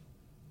return.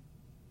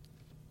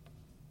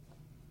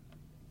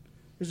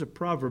 There's a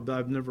proverb that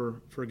I've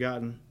never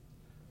forgotten.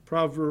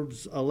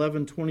 Proverbs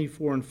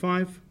 11:24 and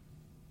 5.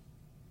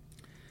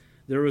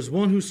 There is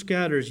one who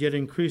scatters, yet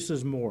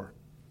increases more.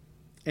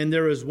 And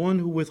there is one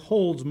who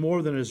withholds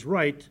more than is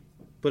right,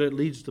 but it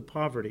leads to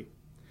poverty.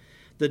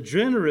 The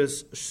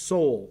generous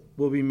soul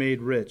will be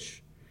made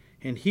rich,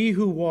 and he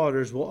who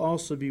waters will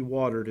also be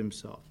watered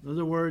himself. In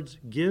other words,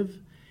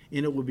 give,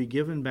 and it will be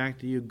given back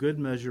to you, good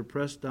measure,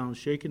 pressed down,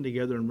 shaken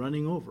together, and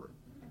running over.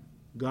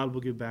 God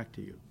will give back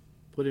to you.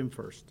 Put him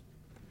first.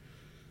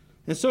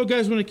 And so,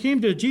 guys, when it came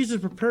to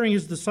Jesus preparing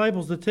his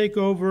disciples to take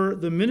over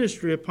the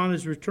ministry upon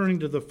his returning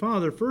to the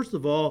Father, first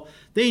of all,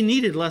 they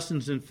needed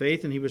lessons in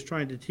faith, and he was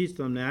trying to teach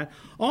them that.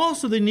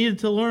 Also, they needed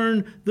to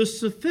learn the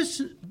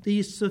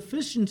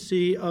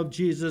sufficiency of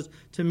Jesus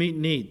to meet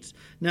needs.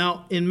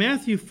 Now, in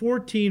Matthew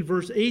 14,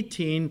 verse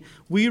 18,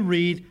 we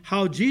read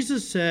how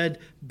Jesus said,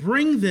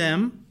 bring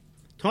them,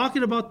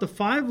 talking about the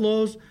 5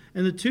 loaves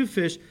and the 2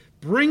 fish,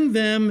 bring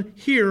them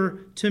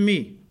here to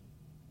me.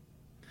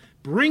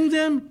 Bring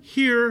them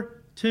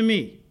here to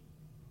me.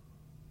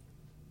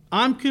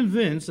 I'm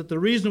convinced that the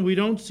reason we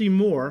don't see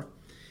more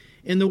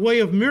in the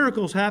way of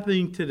miracles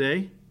happening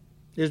today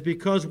is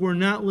because we're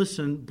not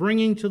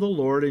bringing to the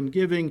Lord and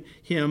giving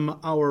him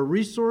our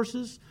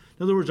resources.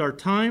 In other words, our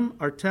time,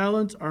 our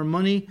talents, our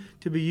money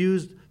to be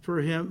used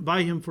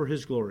by him for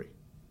his glory.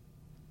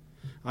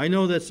 I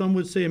know that some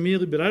would say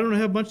immediately, but I don't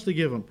have much to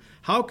give him.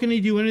 How can he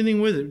do anything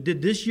with it?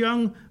 Did this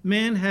young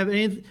man have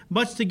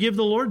much to give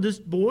the Lord, this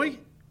boy?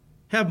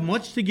 Have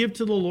much to give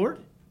to the Lord?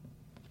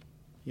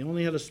 He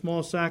only had a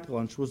small sack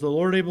lunch. Was the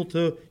Lord able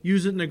to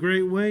use it in a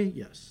great way?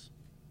 Yes.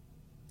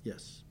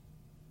 Yes.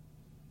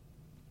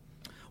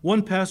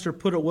 One pastor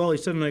put it well. He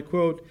said, and I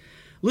quote,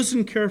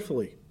 listen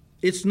carefully.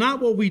 It's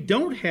not what we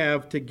don't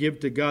have to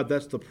give to God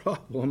that's the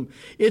problem.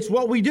 It's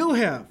what we do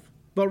have,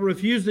 but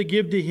refuse to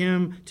give to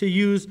him to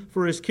use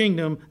for his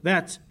kingdom.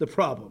 That's the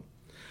problem.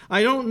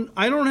 I don't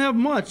have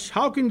much.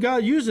 How can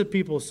God use it,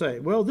 people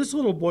say? Well, this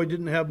little boy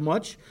didn't have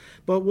much,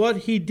 but what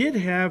he did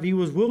have, he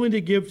was willing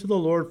to give to the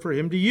Lord for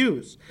him to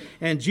use.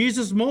 And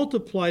Jesus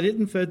multiplied it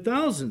and fed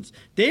thousands.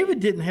 David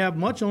didn't have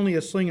much, only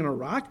a sling and a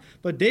rock,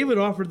 but David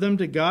offered them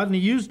to God, and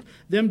he used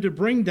them to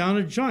bring down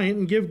a giant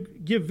and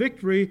give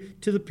victory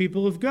to the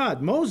people of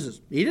God.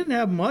 Moses, he didn't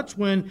have much.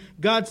 When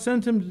God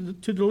sent him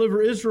to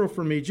deliver Israel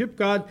from Egypt,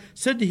 God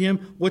said to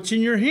him, what's in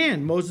your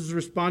hand? Moses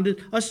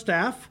responded, a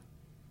staff.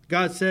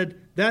 God said,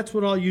 that's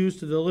what I'll use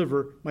to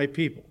deliver my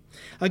people.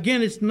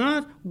 Again, it's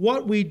not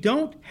what we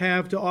don't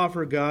have to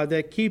offer God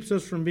that keeps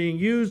us from being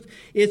used.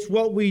 It's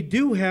what we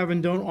do have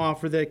and don't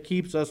offer that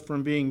keeps us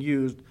from being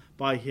used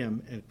by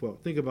him. End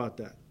quote. Think about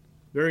that.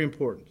 Very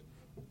important.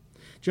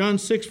 John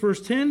 6,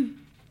 verse 10.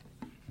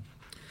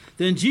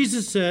 Then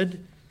Jesus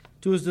said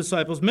to his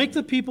disciples, make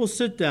the people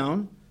sit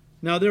down.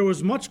 Now there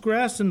was much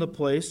grass in the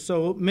place,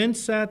 so men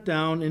sat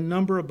down in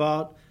number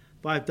about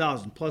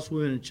 5,000, plus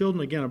women and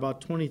children, again,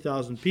 about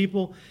 20,000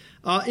 people.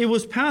 It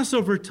was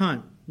Passover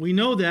time. We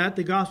know that.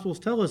 The Gospels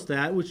tell us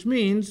that, which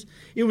means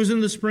it was in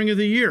the spring of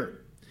the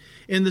year.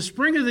 In the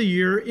spring of the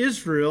year,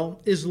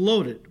 Israel is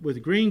loaded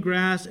with green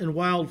grass and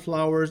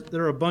wildflowers that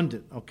are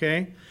abundant,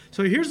 okay?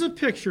 So here's a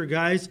picture,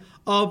 guys,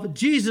 of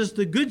Jesus,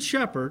 the Good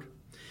Shepherd,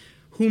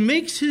 who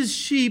makes his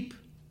sheep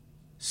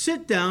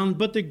sit down,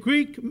 but the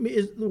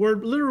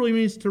word literally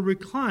means to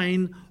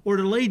recline or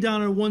to lay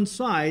down on one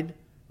side,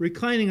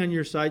 reclining on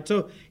your side.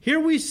 So here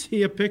we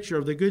see a picture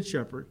of the Good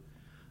Shepherd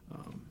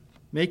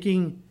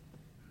making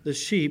the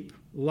sheep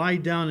lie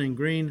down in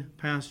green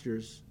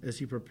pastures as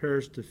he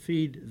prepares to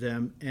feed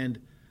them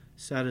and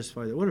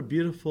satisfy them. What a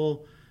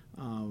beautiful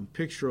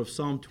picture of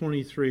Psalm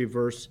 23,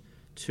 verse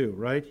 2,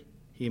 right?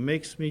 He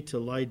makes me to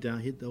lie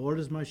down. The Lord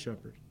is my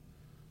shepherd.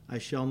 I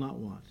shall not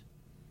want.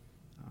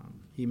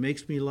 He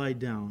makes me lie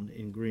down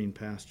in green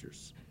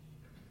pastures.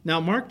 Now,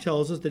 Mark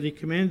tells us that he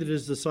commanded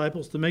his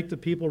disciples to make the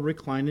people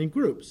recline in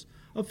groups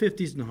of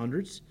 50s and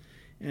 100s.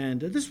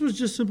 And this was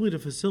just simply to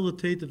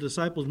facilitate the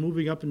disciples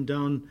moving up and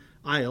down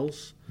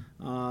aisles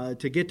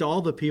to get to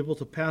all the people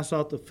to pass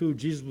out the food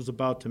Jesus was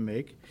about to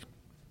make.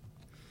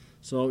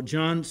 So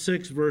John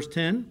 6, verse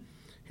 10,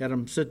 had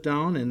them sit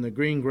down in the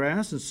green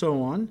grass and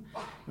so on.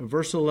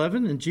 Verse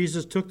 11, and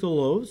Jesus took the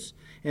loaves,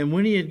 and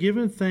when he had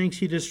given thanks,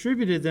 he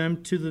distributed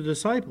them to the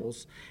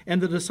disciples,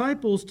 and the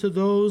disciples to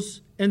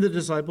those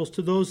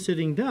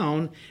sitting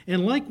down,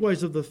 and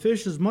likewise of the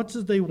fish as much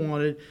as they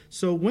wanted.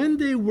 So when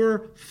they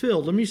were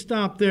filled, let me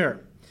stop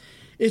there.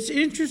 It's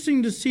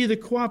interesting to see the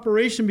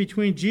cooperation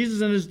between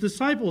Jesus and his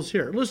disciples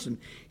here. Listen,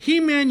 he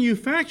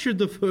manufactured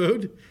the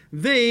food,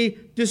 they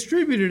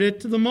distributed it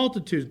to the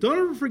multitudes. Don't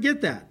ever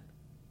forget that.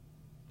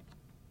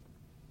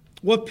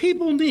 What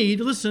people need,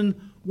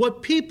 listen,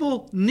 what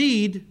people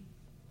need,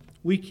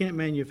 we can't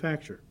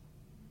manufacture.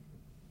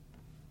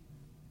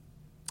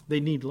 They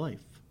need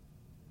life.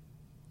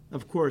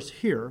 Of course,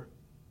 here,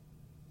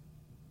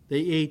 they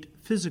ate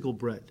physical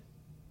bread,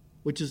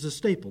 which is a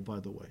staple,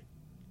 by the way.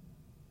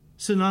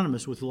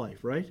 Synonymous with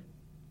life, right?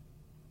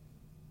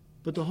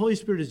 But the Holy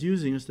Spirit is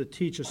using us to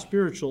teach a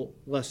spiritual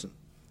lesson.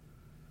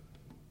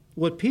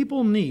 What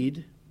people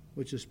need,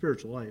 which is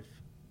spiritual life,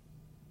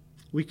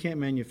 we can't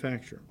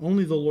manufacture.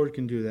 Only the Lord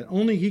can do that.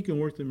 Only he can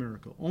work the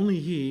miracle. Only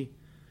he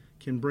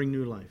can bring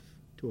new life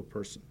to a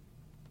person.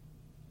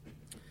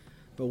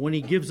 But when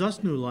he gives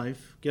us new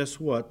life, guess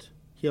what?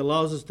 He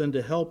allows us then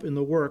to help in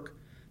the work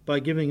by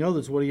giving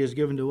others what he has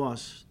given to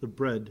us, the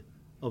bread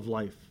of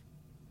life.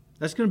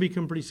 That's going to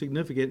become pretty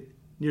significant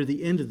near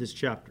the end of this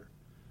chapter.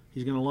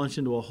 He's going to launch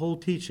into a whole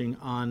teaching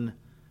on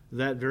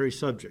that very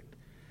subject.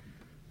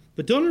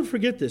 But don't ever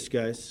forget this,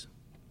 guys.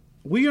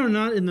 We are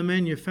not in the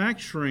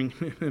manufacturing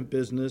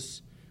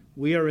business.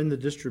 We are in the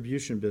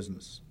distribution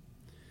business.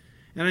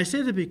 And I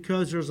say that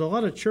because there's a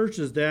lot of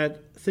churches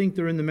that think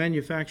they're in the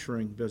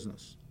manufacturing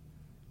business.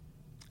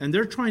 And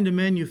they're trying to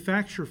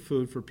manufacture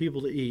food for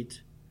people to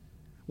eat,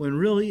 when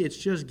really it's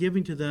just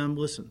giving to them,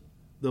 listen,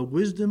 the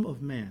wisdom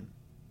of man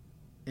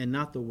and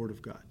not the Word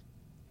of God.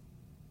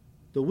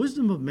 The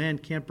wisdom of man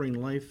can't bring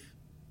life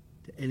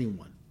to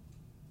anyone.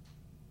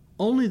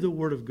 Only the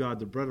Word of God,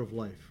 the bread of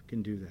life,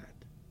 can do that.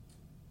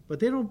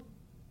 But they don't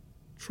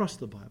trust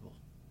the Bible.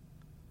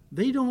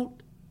 They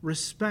don't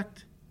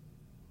respect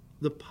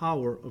the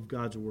power of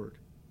God's Word.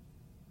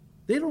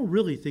 They don't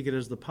really think it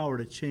has the power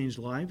to change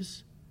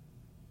lives.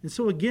 And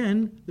so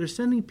again, they're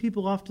sending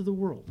people off to the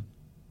world,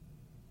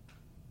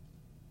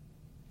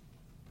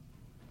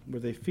 where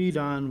they feed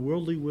on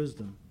worldly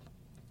wisdom,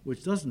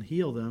 which doesn't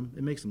heal them,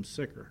 it makes them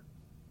sicker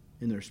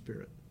in their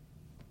spirit.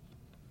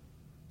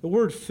 The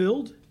word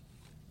filled,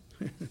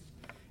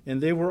 and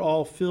they were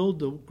all filled,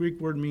 the Greek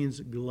word means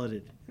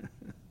glutted.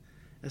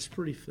 That's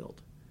pretty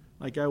filled.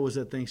 Like I was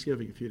at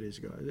Thanksgiving a few days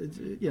ago.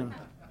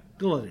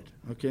 Glutted,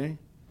 okay?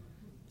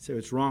 So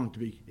it's wrong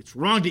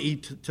to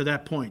eat to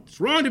that point.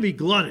 It's wrong to be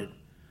glutted.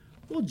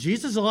 Well,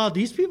 Jesus allowed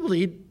these people to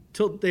eat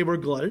till they were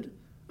glutted.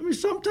 I mean,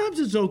 sometimes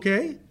it's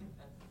okay.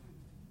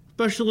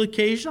 Special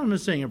occasion, I'm not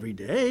saying every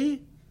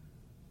day.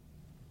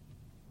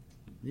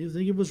 You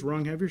think it was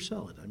wrong, have your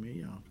salad. I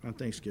mean, on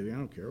Thanksgiving, I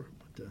don't care.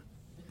 But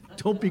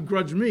don't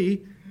begrudge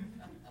me,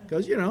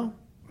 because,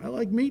 I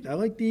like meat. I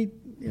like to eat,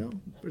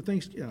 for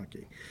Thanksgiving.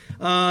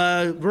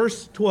 Okay.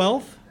 Verse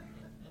 12.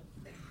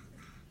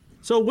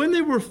 So when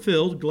they were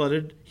filled,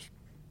 glutted,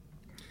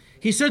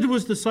 he said to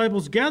his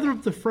disciples, gather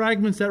up the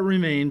fragments that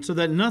remain so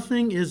that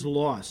nothing is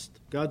lost.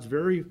 God's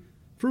very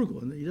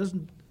frugal, and he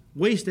doesn't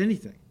waste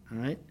anything, all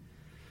right?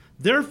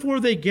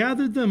 Therefore they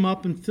gathered them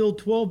up and filled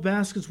 12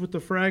 baskets with the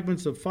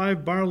fragments of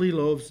 5 barley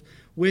loaves,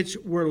 which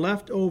were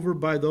left over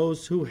by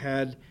those who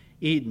had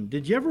eaten.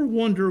 Did you ever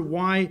wonder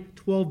why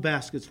 12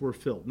 baskets were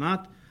filled?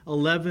 Not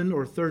 11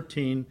 or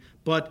 13,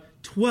 but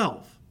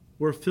 12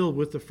 were filled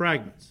with the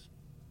fragments.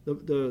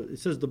 It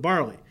says the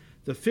barley.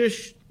 The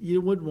fish, you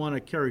wouldn't want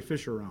to carry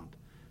fish around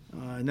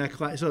in that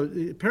class. So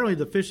apparently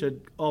the fish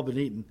had all been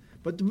eaten.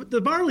 But the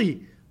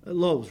barley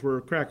loaves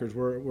crackers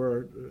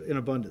were in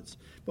abundance.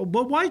 But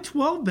why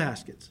 12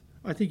 baskets?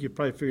 I think you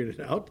probably figured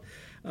it out.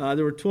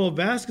 There were 12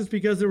 baskets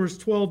because there was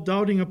 12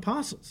 doubting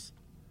apostles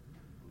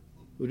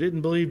who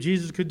didn't believe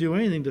Jesus could do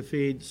anything to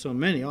feed so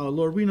many. Oh,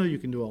 Lord, we know you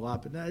can do a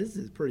lot, but this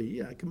is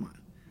pretty, come on.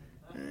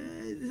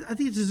 I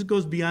think it just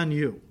goes beyond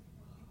you.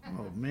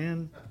 Oh,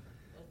 man.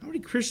 How many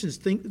Christians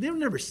think, they'll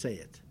never say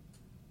it,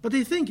 but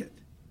they think it.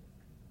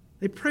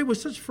 They pray with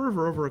such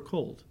fervor over a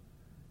cold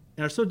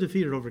and are so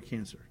defeated over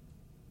cancer.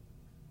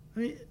 I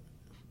mean,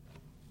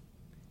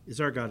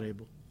 is our God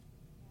able?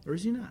 Or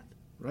is he not?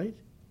 Right?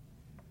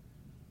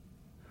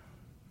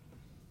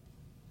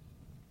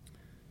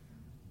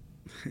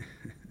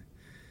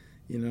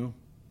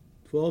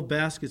 12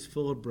 baskets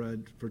full of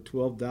bread for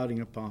 12 doubting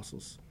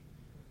apostles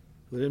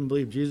who didn't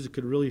believe Jesus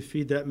could really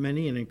feed that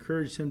many and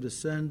encouraged him to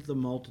send the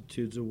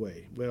multitudes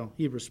away. Well,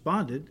 he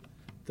responded,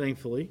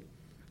 thankfully,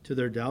 to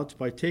their doubts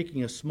by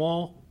taking a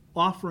small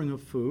offering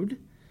of food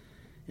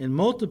and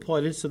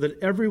multiplied it so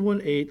that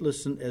everyone ate,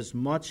 listen, as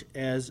much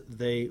as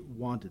they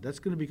wanted. That's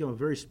going to become a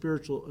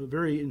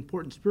very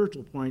important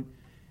spiritual point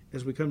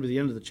as we come to the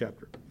end of the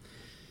chapter.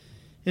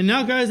 And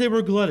now, guys, they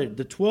were glutted.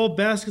 The 12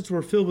 baskets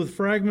were filled with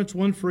fragments,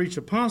 one for each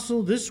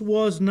apostle. This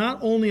was not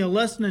only a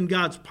lesson in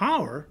God's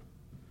power,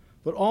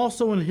 but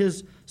also in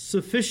his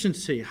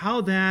sufficiency.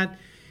 How that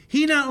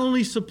he not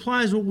only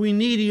supplies what we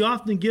need, he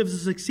often gives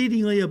us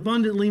exceedingly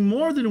abundantly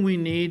more than we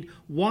need.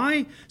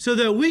 Why? So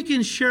that we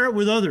can share it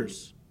with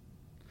others.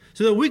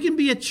 So that we can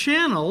be a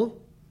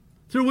channel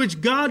through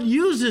which God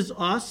uses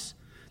us,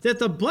 that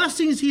the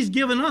blessings he's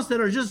given us that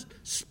are just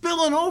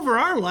spilling over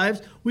our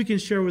lives, we can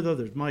share with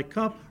others. My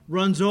cup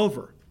runs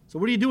over. So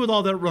what do you do with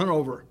all that run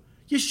over?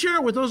 You share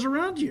it with those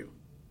around you,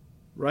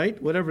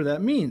 right? Whatever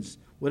that means,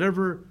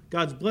 whatever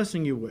God's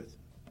blessing you with.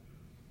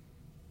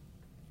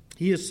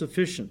 He is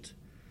sufficient.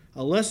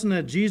 A lesson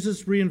that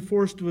Jesus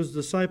reinforced to his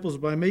disciples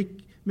by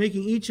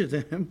making each of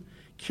them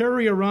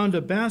carry around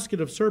a basket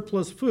of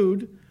surplus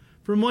food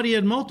from what he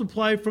had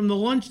multiplied from the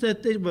lunch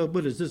that they, well,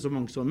 what is this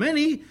among so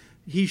many?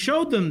 He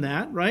showed them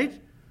that,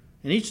 right?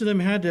 And each of them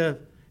had to,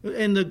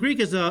 and the Greek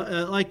is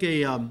like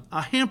a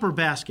hamper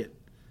basket,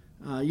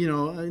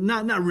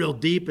 not real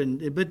deep,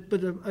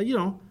 but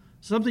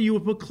something you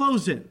would put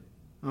clothes in,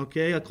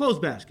 okay, a clothes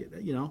basket,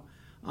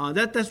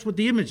 that's what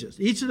the image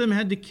is. Each of them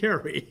had to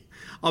carry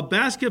a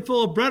basket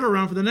full of bread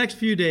around for the next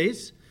few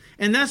days,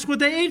 and that's what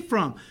they ate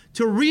from.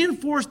 To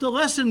reinforce the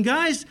lesson,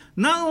 guys,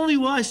 not only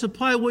will I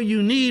supply what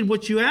you need,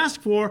 what you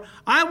ask for,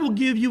 I will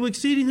give you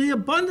exceedingly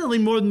abundantly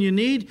more than you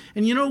need.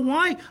 And you know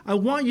why? I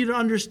want you to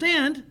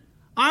understand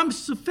I'm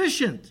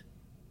sufficient.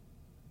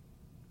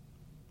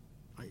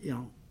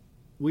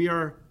 We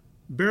are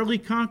barely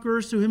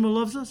conquerors to him who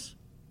loves us.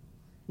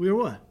 We are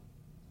what?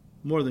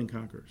 More than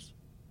conquerors.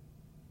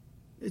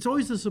 It's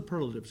always the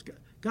superlatives.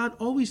 God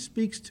always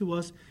speaks to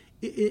us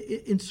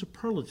in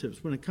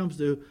superlatives when it comes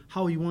to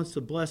how he wants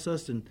to bless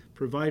us and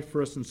provide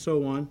for us and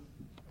so on.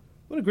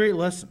 What a great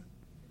lesson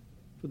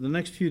for the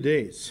next few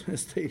days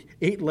as they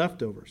ate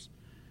leftovers.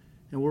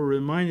 And we're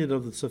reminded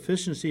of the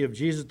sufficiency of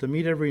Jesus to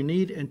meet every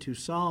need and to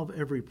solve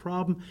every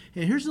problem.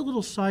 And here's a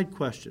little side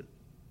question.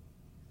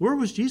 Where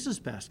was Jesus'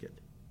 basket?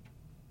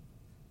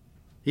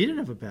 He didn't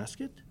have a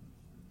basket.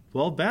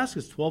 12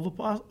 baskets, 12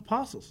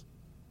 apostles.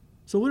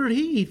 So where did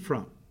he eat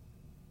from?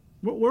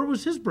 Where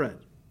was his bread?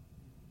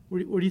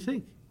 What do you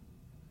think?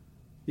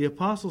 The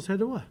apostles had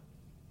to what?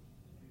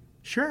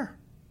 Share.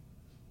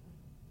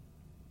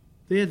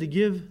 They had to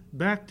give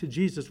back to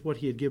Jesus what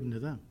he had given to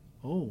them.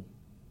 Oh,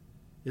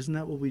 isn't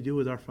that what we do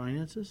with our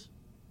finances?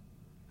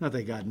 Not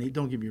that God needs,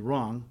 don't get me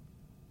wrong.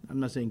 I'm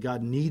not saying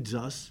God needs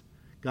us.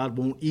 God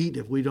won't eat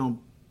if we don't,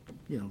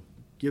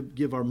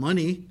 give our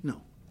money.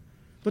 No.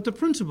 But the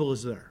principle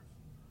is there.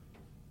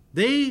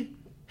 They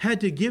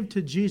had to give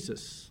to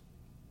Jesus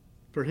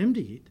for him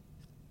to eat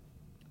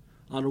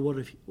out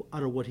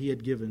of what he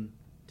had given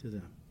to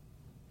them.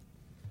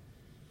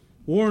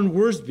 Warren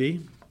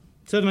Wiersbe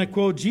said, and I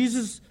quote,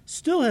 Jesus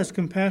still has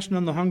compassion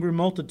on the hungry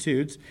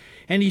multitudes,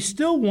 and he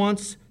still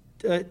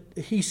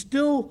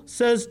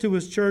says to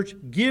his church,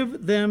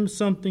 give them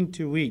something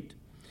to eat.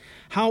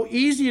 How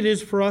easy it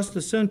is for us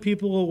to send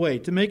people away,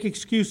 to make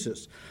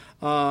excuses,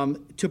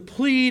 to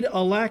plead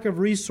a lack of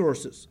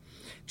resources.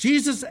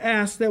 Jesus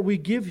asks that we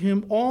give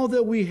him all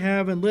that we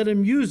have and let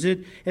him use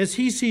it as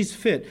he sees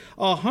fit.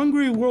 A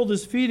hungry world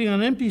is feeding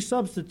on empty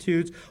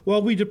substitutes while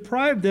we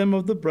deprive them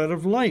of the bread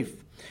of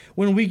life.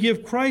 When we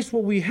give Christ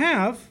what we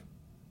have,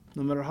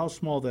 no matter how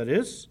small that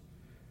is,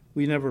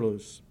 we never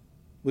lose.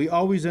 We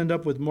always end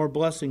up with more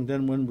blessing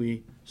than when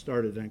we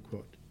started, end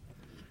quote.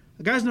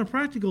 Guys, on a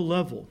practical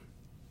level,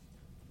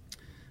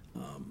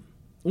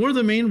 one of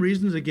the main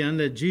reasons, again,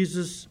 that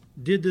Jesus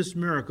did this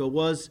miracle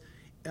was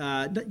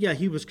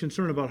he was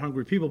concerned about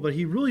hungry people, but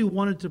he really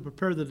wanted to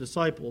prepare the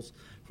disciples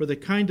for the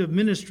kind of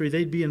ministry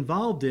they'd be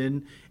involved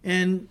in.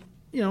 And,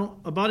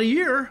 about a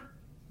year,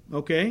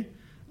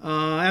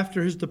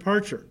 after his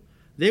departure,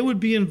 they would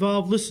be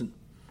involved,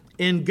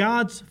 in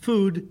God's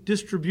food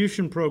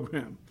distribution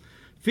program,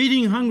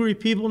 feeding hungry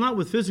people, not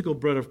with physical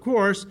bread, of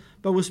course,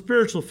 but with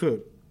spiritual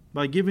food,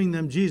 by giving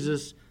them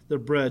Jesus, the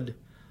bread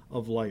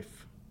of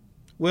life.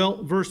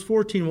 Well, verse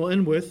 14 will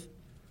end with,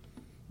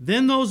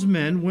 then those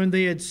men, when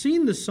they had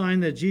seen the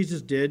sign that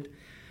Jesus did,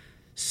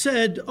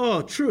 said,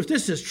 oh, truth,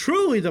 this is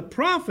truly the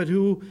prophet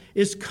who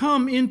is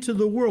come into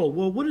the world.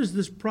 Well, what is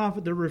this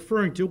prophet they're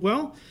referring to?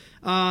 Well,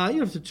 you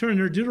have to turn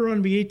there,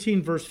 Deuteronomy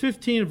 18, verse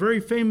 15, a very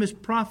famous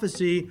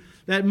prophecy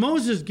that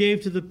Moses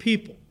gave to the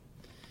people,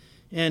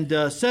 and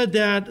said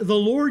that the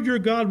Lord your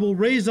God will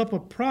raise up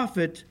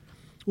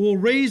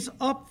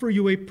for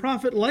you a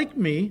prophet like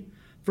me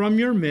from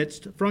your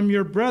midst, from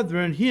your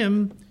brethren,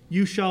 him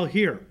you shall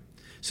hear.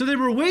 So they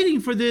were waiting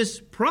for this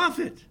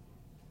prophet.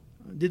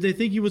 Did they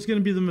think he was going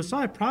to be the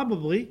Messiah?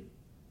 Probably.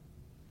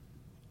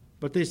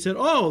 But they said,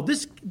 oh,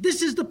 this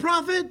is the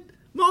prophet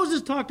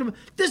Moses talked about.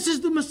 This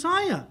is the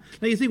Messiah.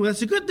 Now you think, well,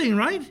 that's a good thing,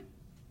 right?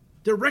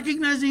 They're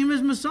recognizing him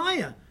as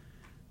Messiah.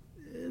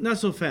 Not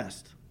so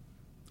fast.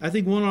 I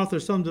think one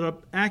author summed it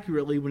up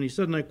accurately when he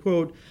said, and I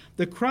quote,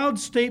 the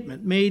crowd's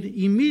statement made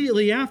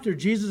immediately after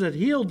Jesus had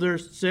healed their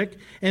sick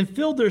and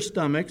filled their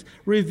stomachs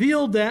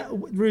revealed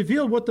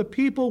what the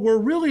people were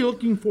really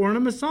looking for in a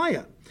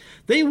Messiah.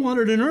 They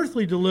wanted an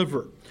earthly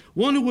deliverer,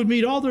 one who would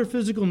meet all their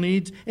physical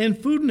needs, and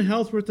food and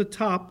health were at the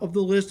top of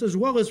the list, as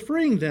well as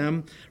freeing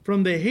them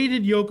from the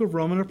hated yoke of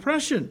Roman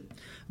oppression.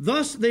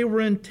 Thus, they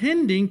were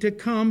intending to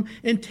come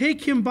and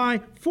take him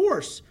by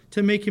force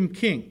to make him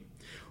king.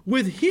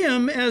 With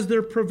him as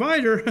their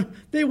provider,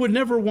 they would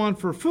never want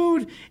for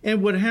food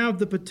and would have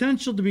the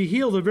potential to be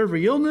healed of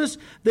every illness.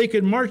 They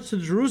could march to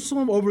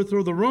Jerusalem,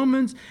 overthrow the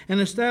Romans, and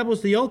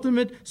establish the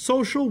ultimate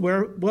social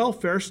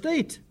welfare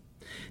state.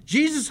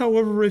 Jesus,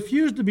 however,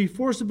 refused to be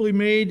forcibly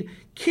made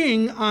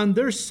king on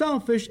their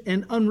selfish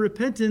and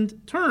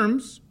unrepentant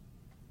terms.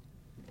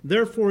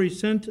 Therefore, he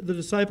sent the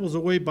disciples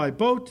away by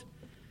boat,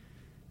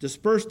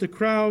 dispersed the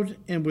crowd,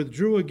 and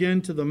withdrew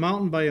again to the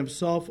mountain by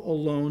himself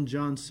alone.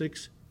 John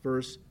 6,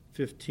 verse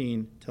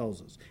 15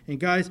 tells us. And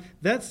guys,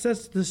 that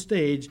sets the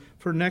stage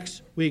for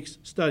next week's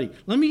study.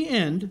 Let me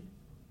end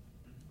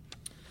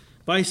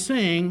by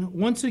saying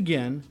once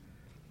again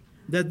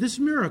that this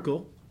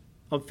miracle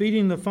of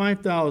feeding the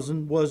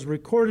 5,000 was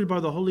recorded by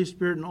the Holy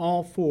Spirit in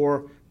all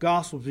four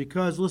Gospels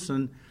because,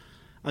 listen,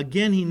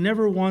 again, he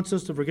never wants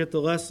us to forget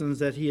the lessons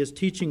that he is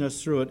teaching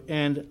us through it,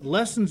 and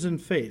lessons in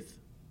faith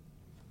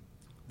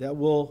that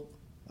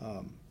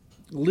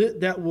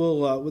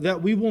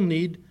we will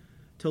need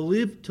to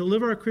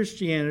live our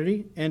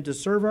Christianity and to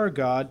serve our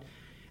God.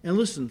 And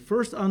listen,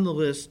 first on the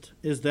list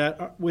is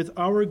that with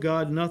our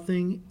God,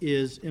 nothing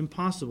is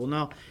impossible.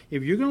 Now,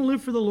 if you're going to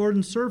live for the Lord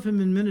and serve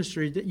him in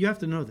ministry, you have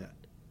to know that.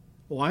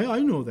 Oh, I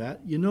know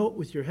that. You know it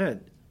with your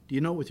head. Do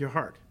you know it with your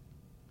heart?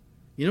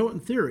 You know it in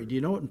theory. Do you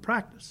know it in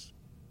practice?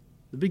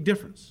 The big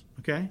difference,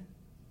 okay?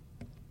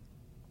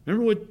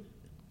 Remember what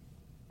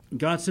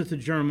God said to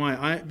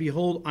Jeremiah,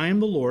 behold, I am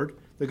the Lord,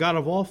 the God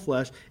of all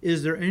flesh.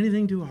 Is there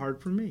anything too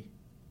hard for me?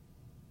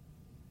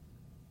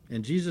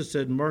 And Jesus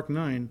said in Mark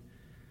 9,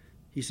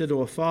 he said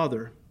to a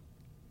father,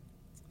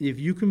 if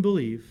you can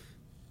believe,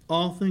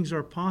 all things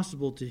are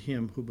possible to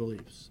him who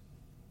believes.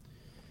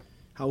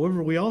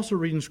 However, we also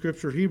read in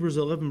Scripture, Hebrews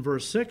 11,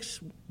 verse 6,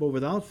 but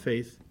without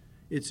faith,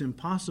 it's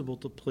impossible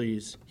to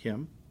please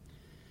him.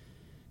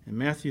 And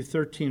Matthew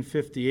 13,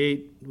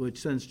 58, which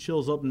sends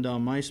chills up and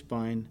down my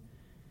spine,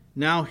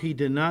 now he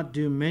did not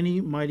do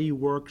many mighty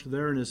works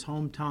there in his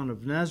hometown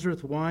of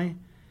Nazareth. Why?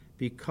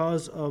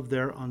 Because of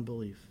their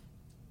unbelief.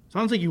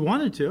 Sounds like he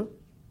wanted to.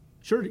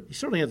 Sure, he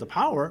certainly had the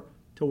power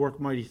to work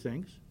mighty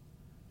things.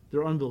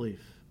 Their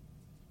unbelief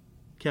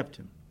kept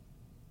him.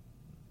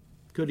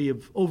 Could he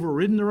have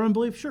overridden their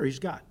unbelief? Sure, he's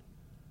God.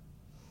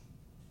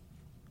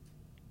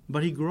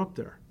 But he grew up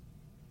there.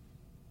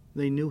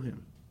 They knew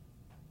him.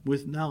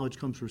 With knowledge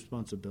comes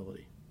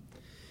responsibility.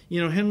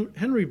 You know,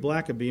 Henry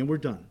Blackaby, and we're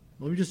done.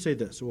 Let me just say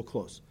this, so we'll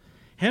close.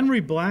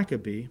 Henry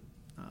Blackaby,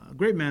 a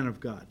great man of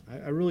God.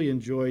 I really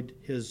enjoyed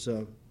his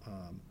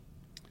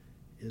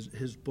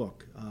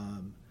book,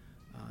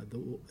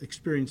 The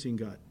Experiencing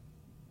God.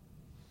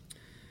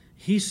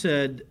 He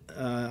said,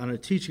 on a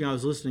teaching I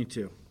was listening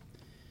to,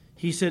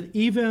 he said,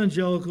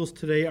 evangelicals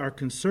today are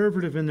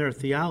conservative in their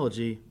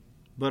theology,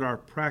 but are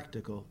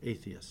practical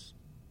atheists.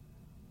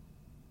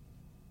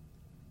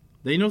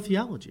 They know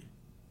theology,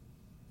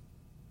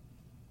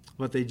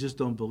 but they just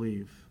don't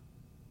believe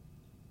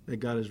that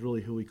God is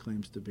really who he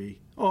claims to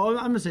be. Oh,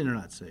 I'm not saying they're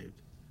not saved.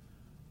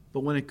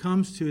 But when it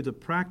comes to the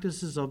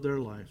practices of their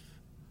life,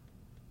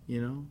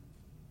 you know,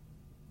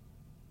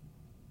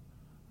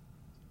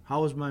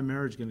 how is my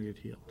marriage going to get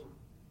healed?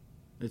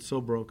 It's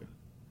so broken.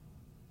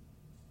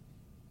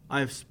 I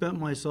have spent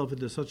myself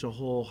into such a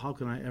hole, how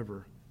can I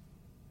ever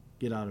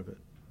get out of it?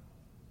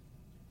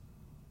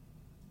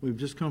 We've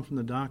just come from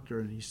the doctor,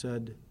 and he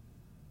said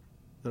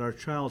that our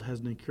child has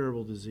an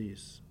incurable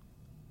disease.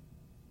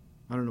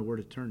 I don't know where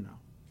to turn now.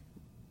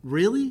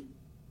 Really?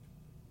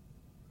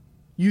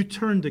 You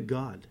turn to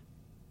God.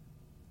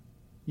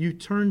 You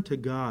turn to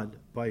God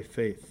by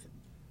faith.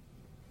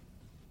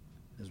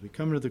 As we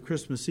come into the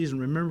Christmas season,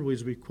 remember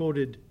as we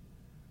quoted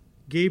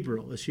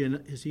Gabriel as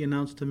he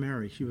announced to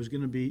Mary, she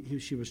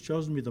was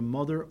chosen to be the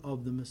mother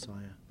of the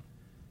Messiah.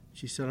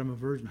 She said, I'm a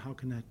virgin. How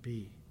can that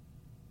be?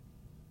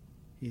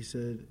 He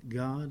said,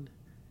 God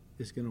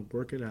is going to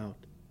work it out.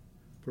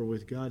 For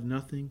with God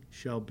nothing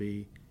shall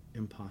be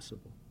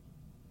impossible.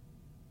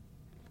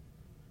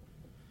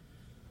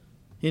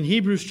 In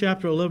Hebrews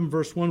chapter 11,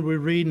 verse 1, we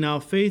read, now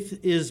faith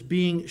is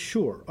being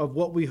sure of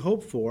what we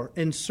hope for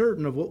and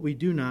certain of what we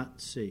do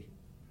not see.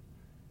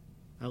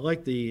 I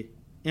like the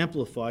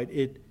Amplified.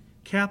 It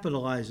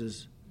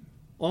capitalizes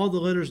all the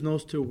letters in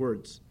those two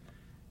words.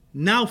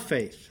 Now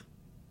faith.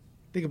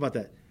 Think about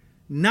that.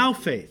 Now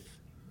faith.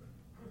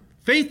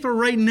 Faith for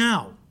right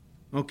now.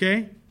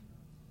 Okay?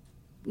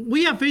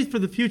 We have faith for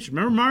the future.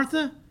 Remember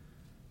Martha?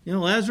 You know,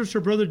 Lazarus, her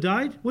brother,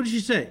 died. What did she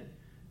say?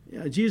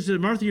 Jesus said,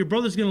 Martha, your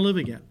brother's going to live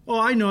again. Oh,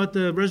 I know, at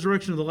the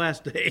resurrection of the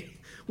last day.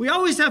 We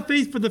always have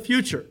faith for the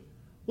future.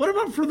 What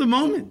about for the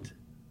moment?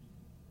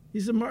 He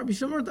said,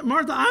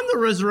 Martha, I'm the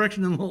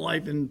resurrection and the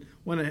life, and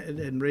went ahead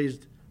and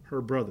raised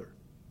her brother.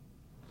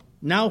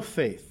 Now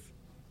faith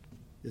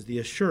is the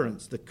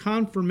assurance, the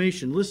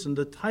confirmation, listen,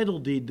 the title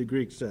deed, the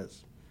Greek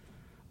says,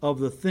 of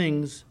the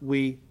things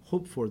we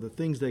hope for, the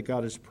things that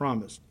God has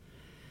promised.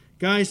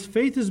 Guys,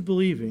 faith is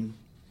believing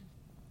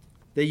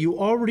that you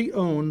already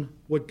own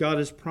what God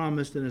has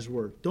promised in His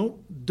Word.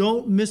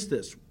 Don't miss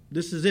this.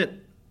 This is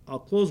it. I'll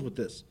close with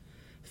this.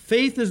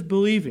 Faith is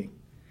believing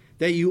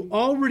that you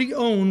already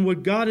own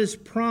what God has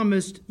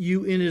promised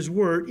you in His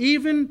Word,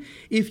 even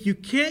if you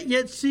can't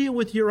yet see it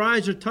with your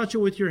eyes or touch it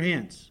with your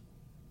hands.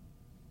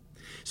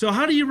 So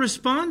how do you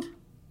respond?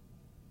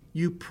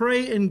 You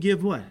pray and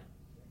give what?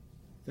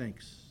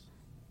 Thanks.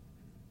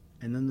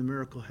 And then the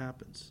miracle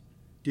happens.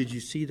 Did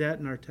you see that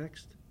in our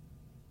text?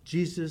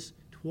 Jesus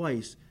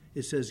twice,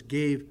 it says,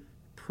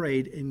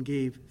 prayed and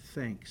gave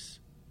thanks.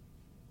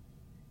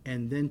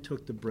 And then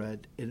took the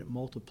bread and it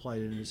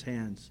multiplied in His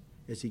hands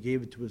as He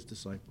gave it to His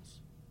disciples.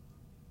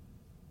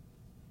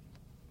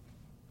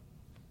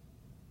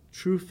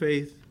 True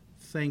faith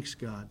thanks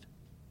God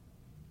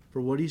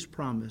for what He's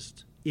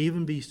promised,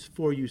 even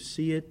before you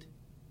see it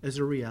as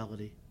a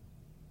reality.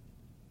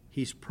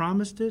 He's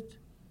promised it.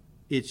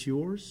 It's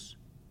yours.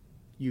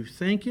 You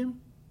thank Him.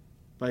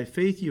 By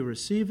faith you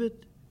receive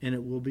it, and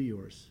it will be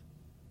yours.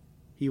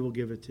 He will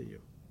give it to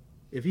you,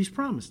 if He's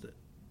promised it.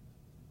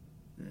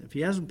 If He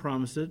hasn't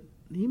promised it,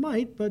 He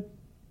might, but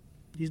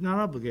He's not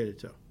obligated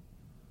to.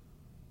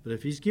 But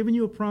if He's given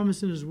you a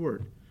promise in His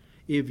Word,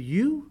 if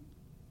you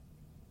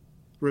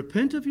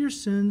repent of your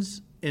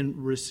sins and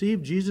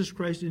receive Jesus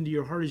Christ into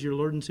your heart as your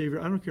Lord and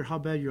Savior, I don't care how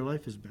bad your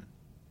life has been,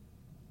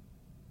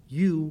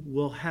 you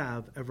will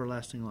have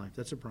everlasting life.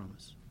 That's a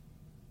promise.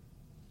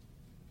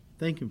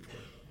 Thank Him for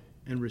it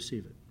and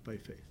receive it by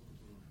faith.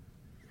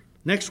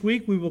 Next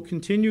week, we will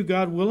continue,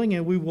 God willing,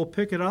 and we will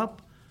pick it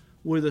up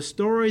with a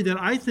story that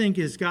I think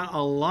has got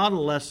a lot of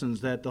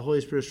lessons that the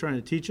Holy Spirit is trying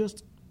to teach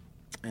us,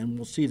 and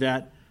we'll see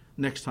that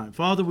next time.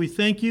 Father, we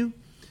thank You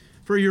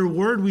for Your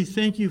Word. We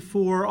thank You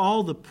for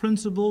all the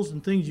principles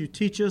and things You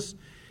teach us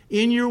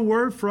in Your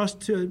Word,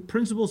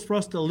 principles for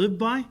us to live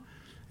by.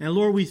 And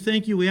Lord, we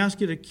thank You. We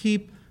ask You to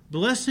keep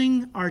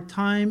blessing our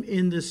time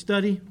in this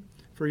study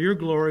for Your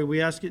glory.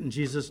 We ask it in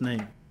Jesus'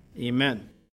 name. Amen.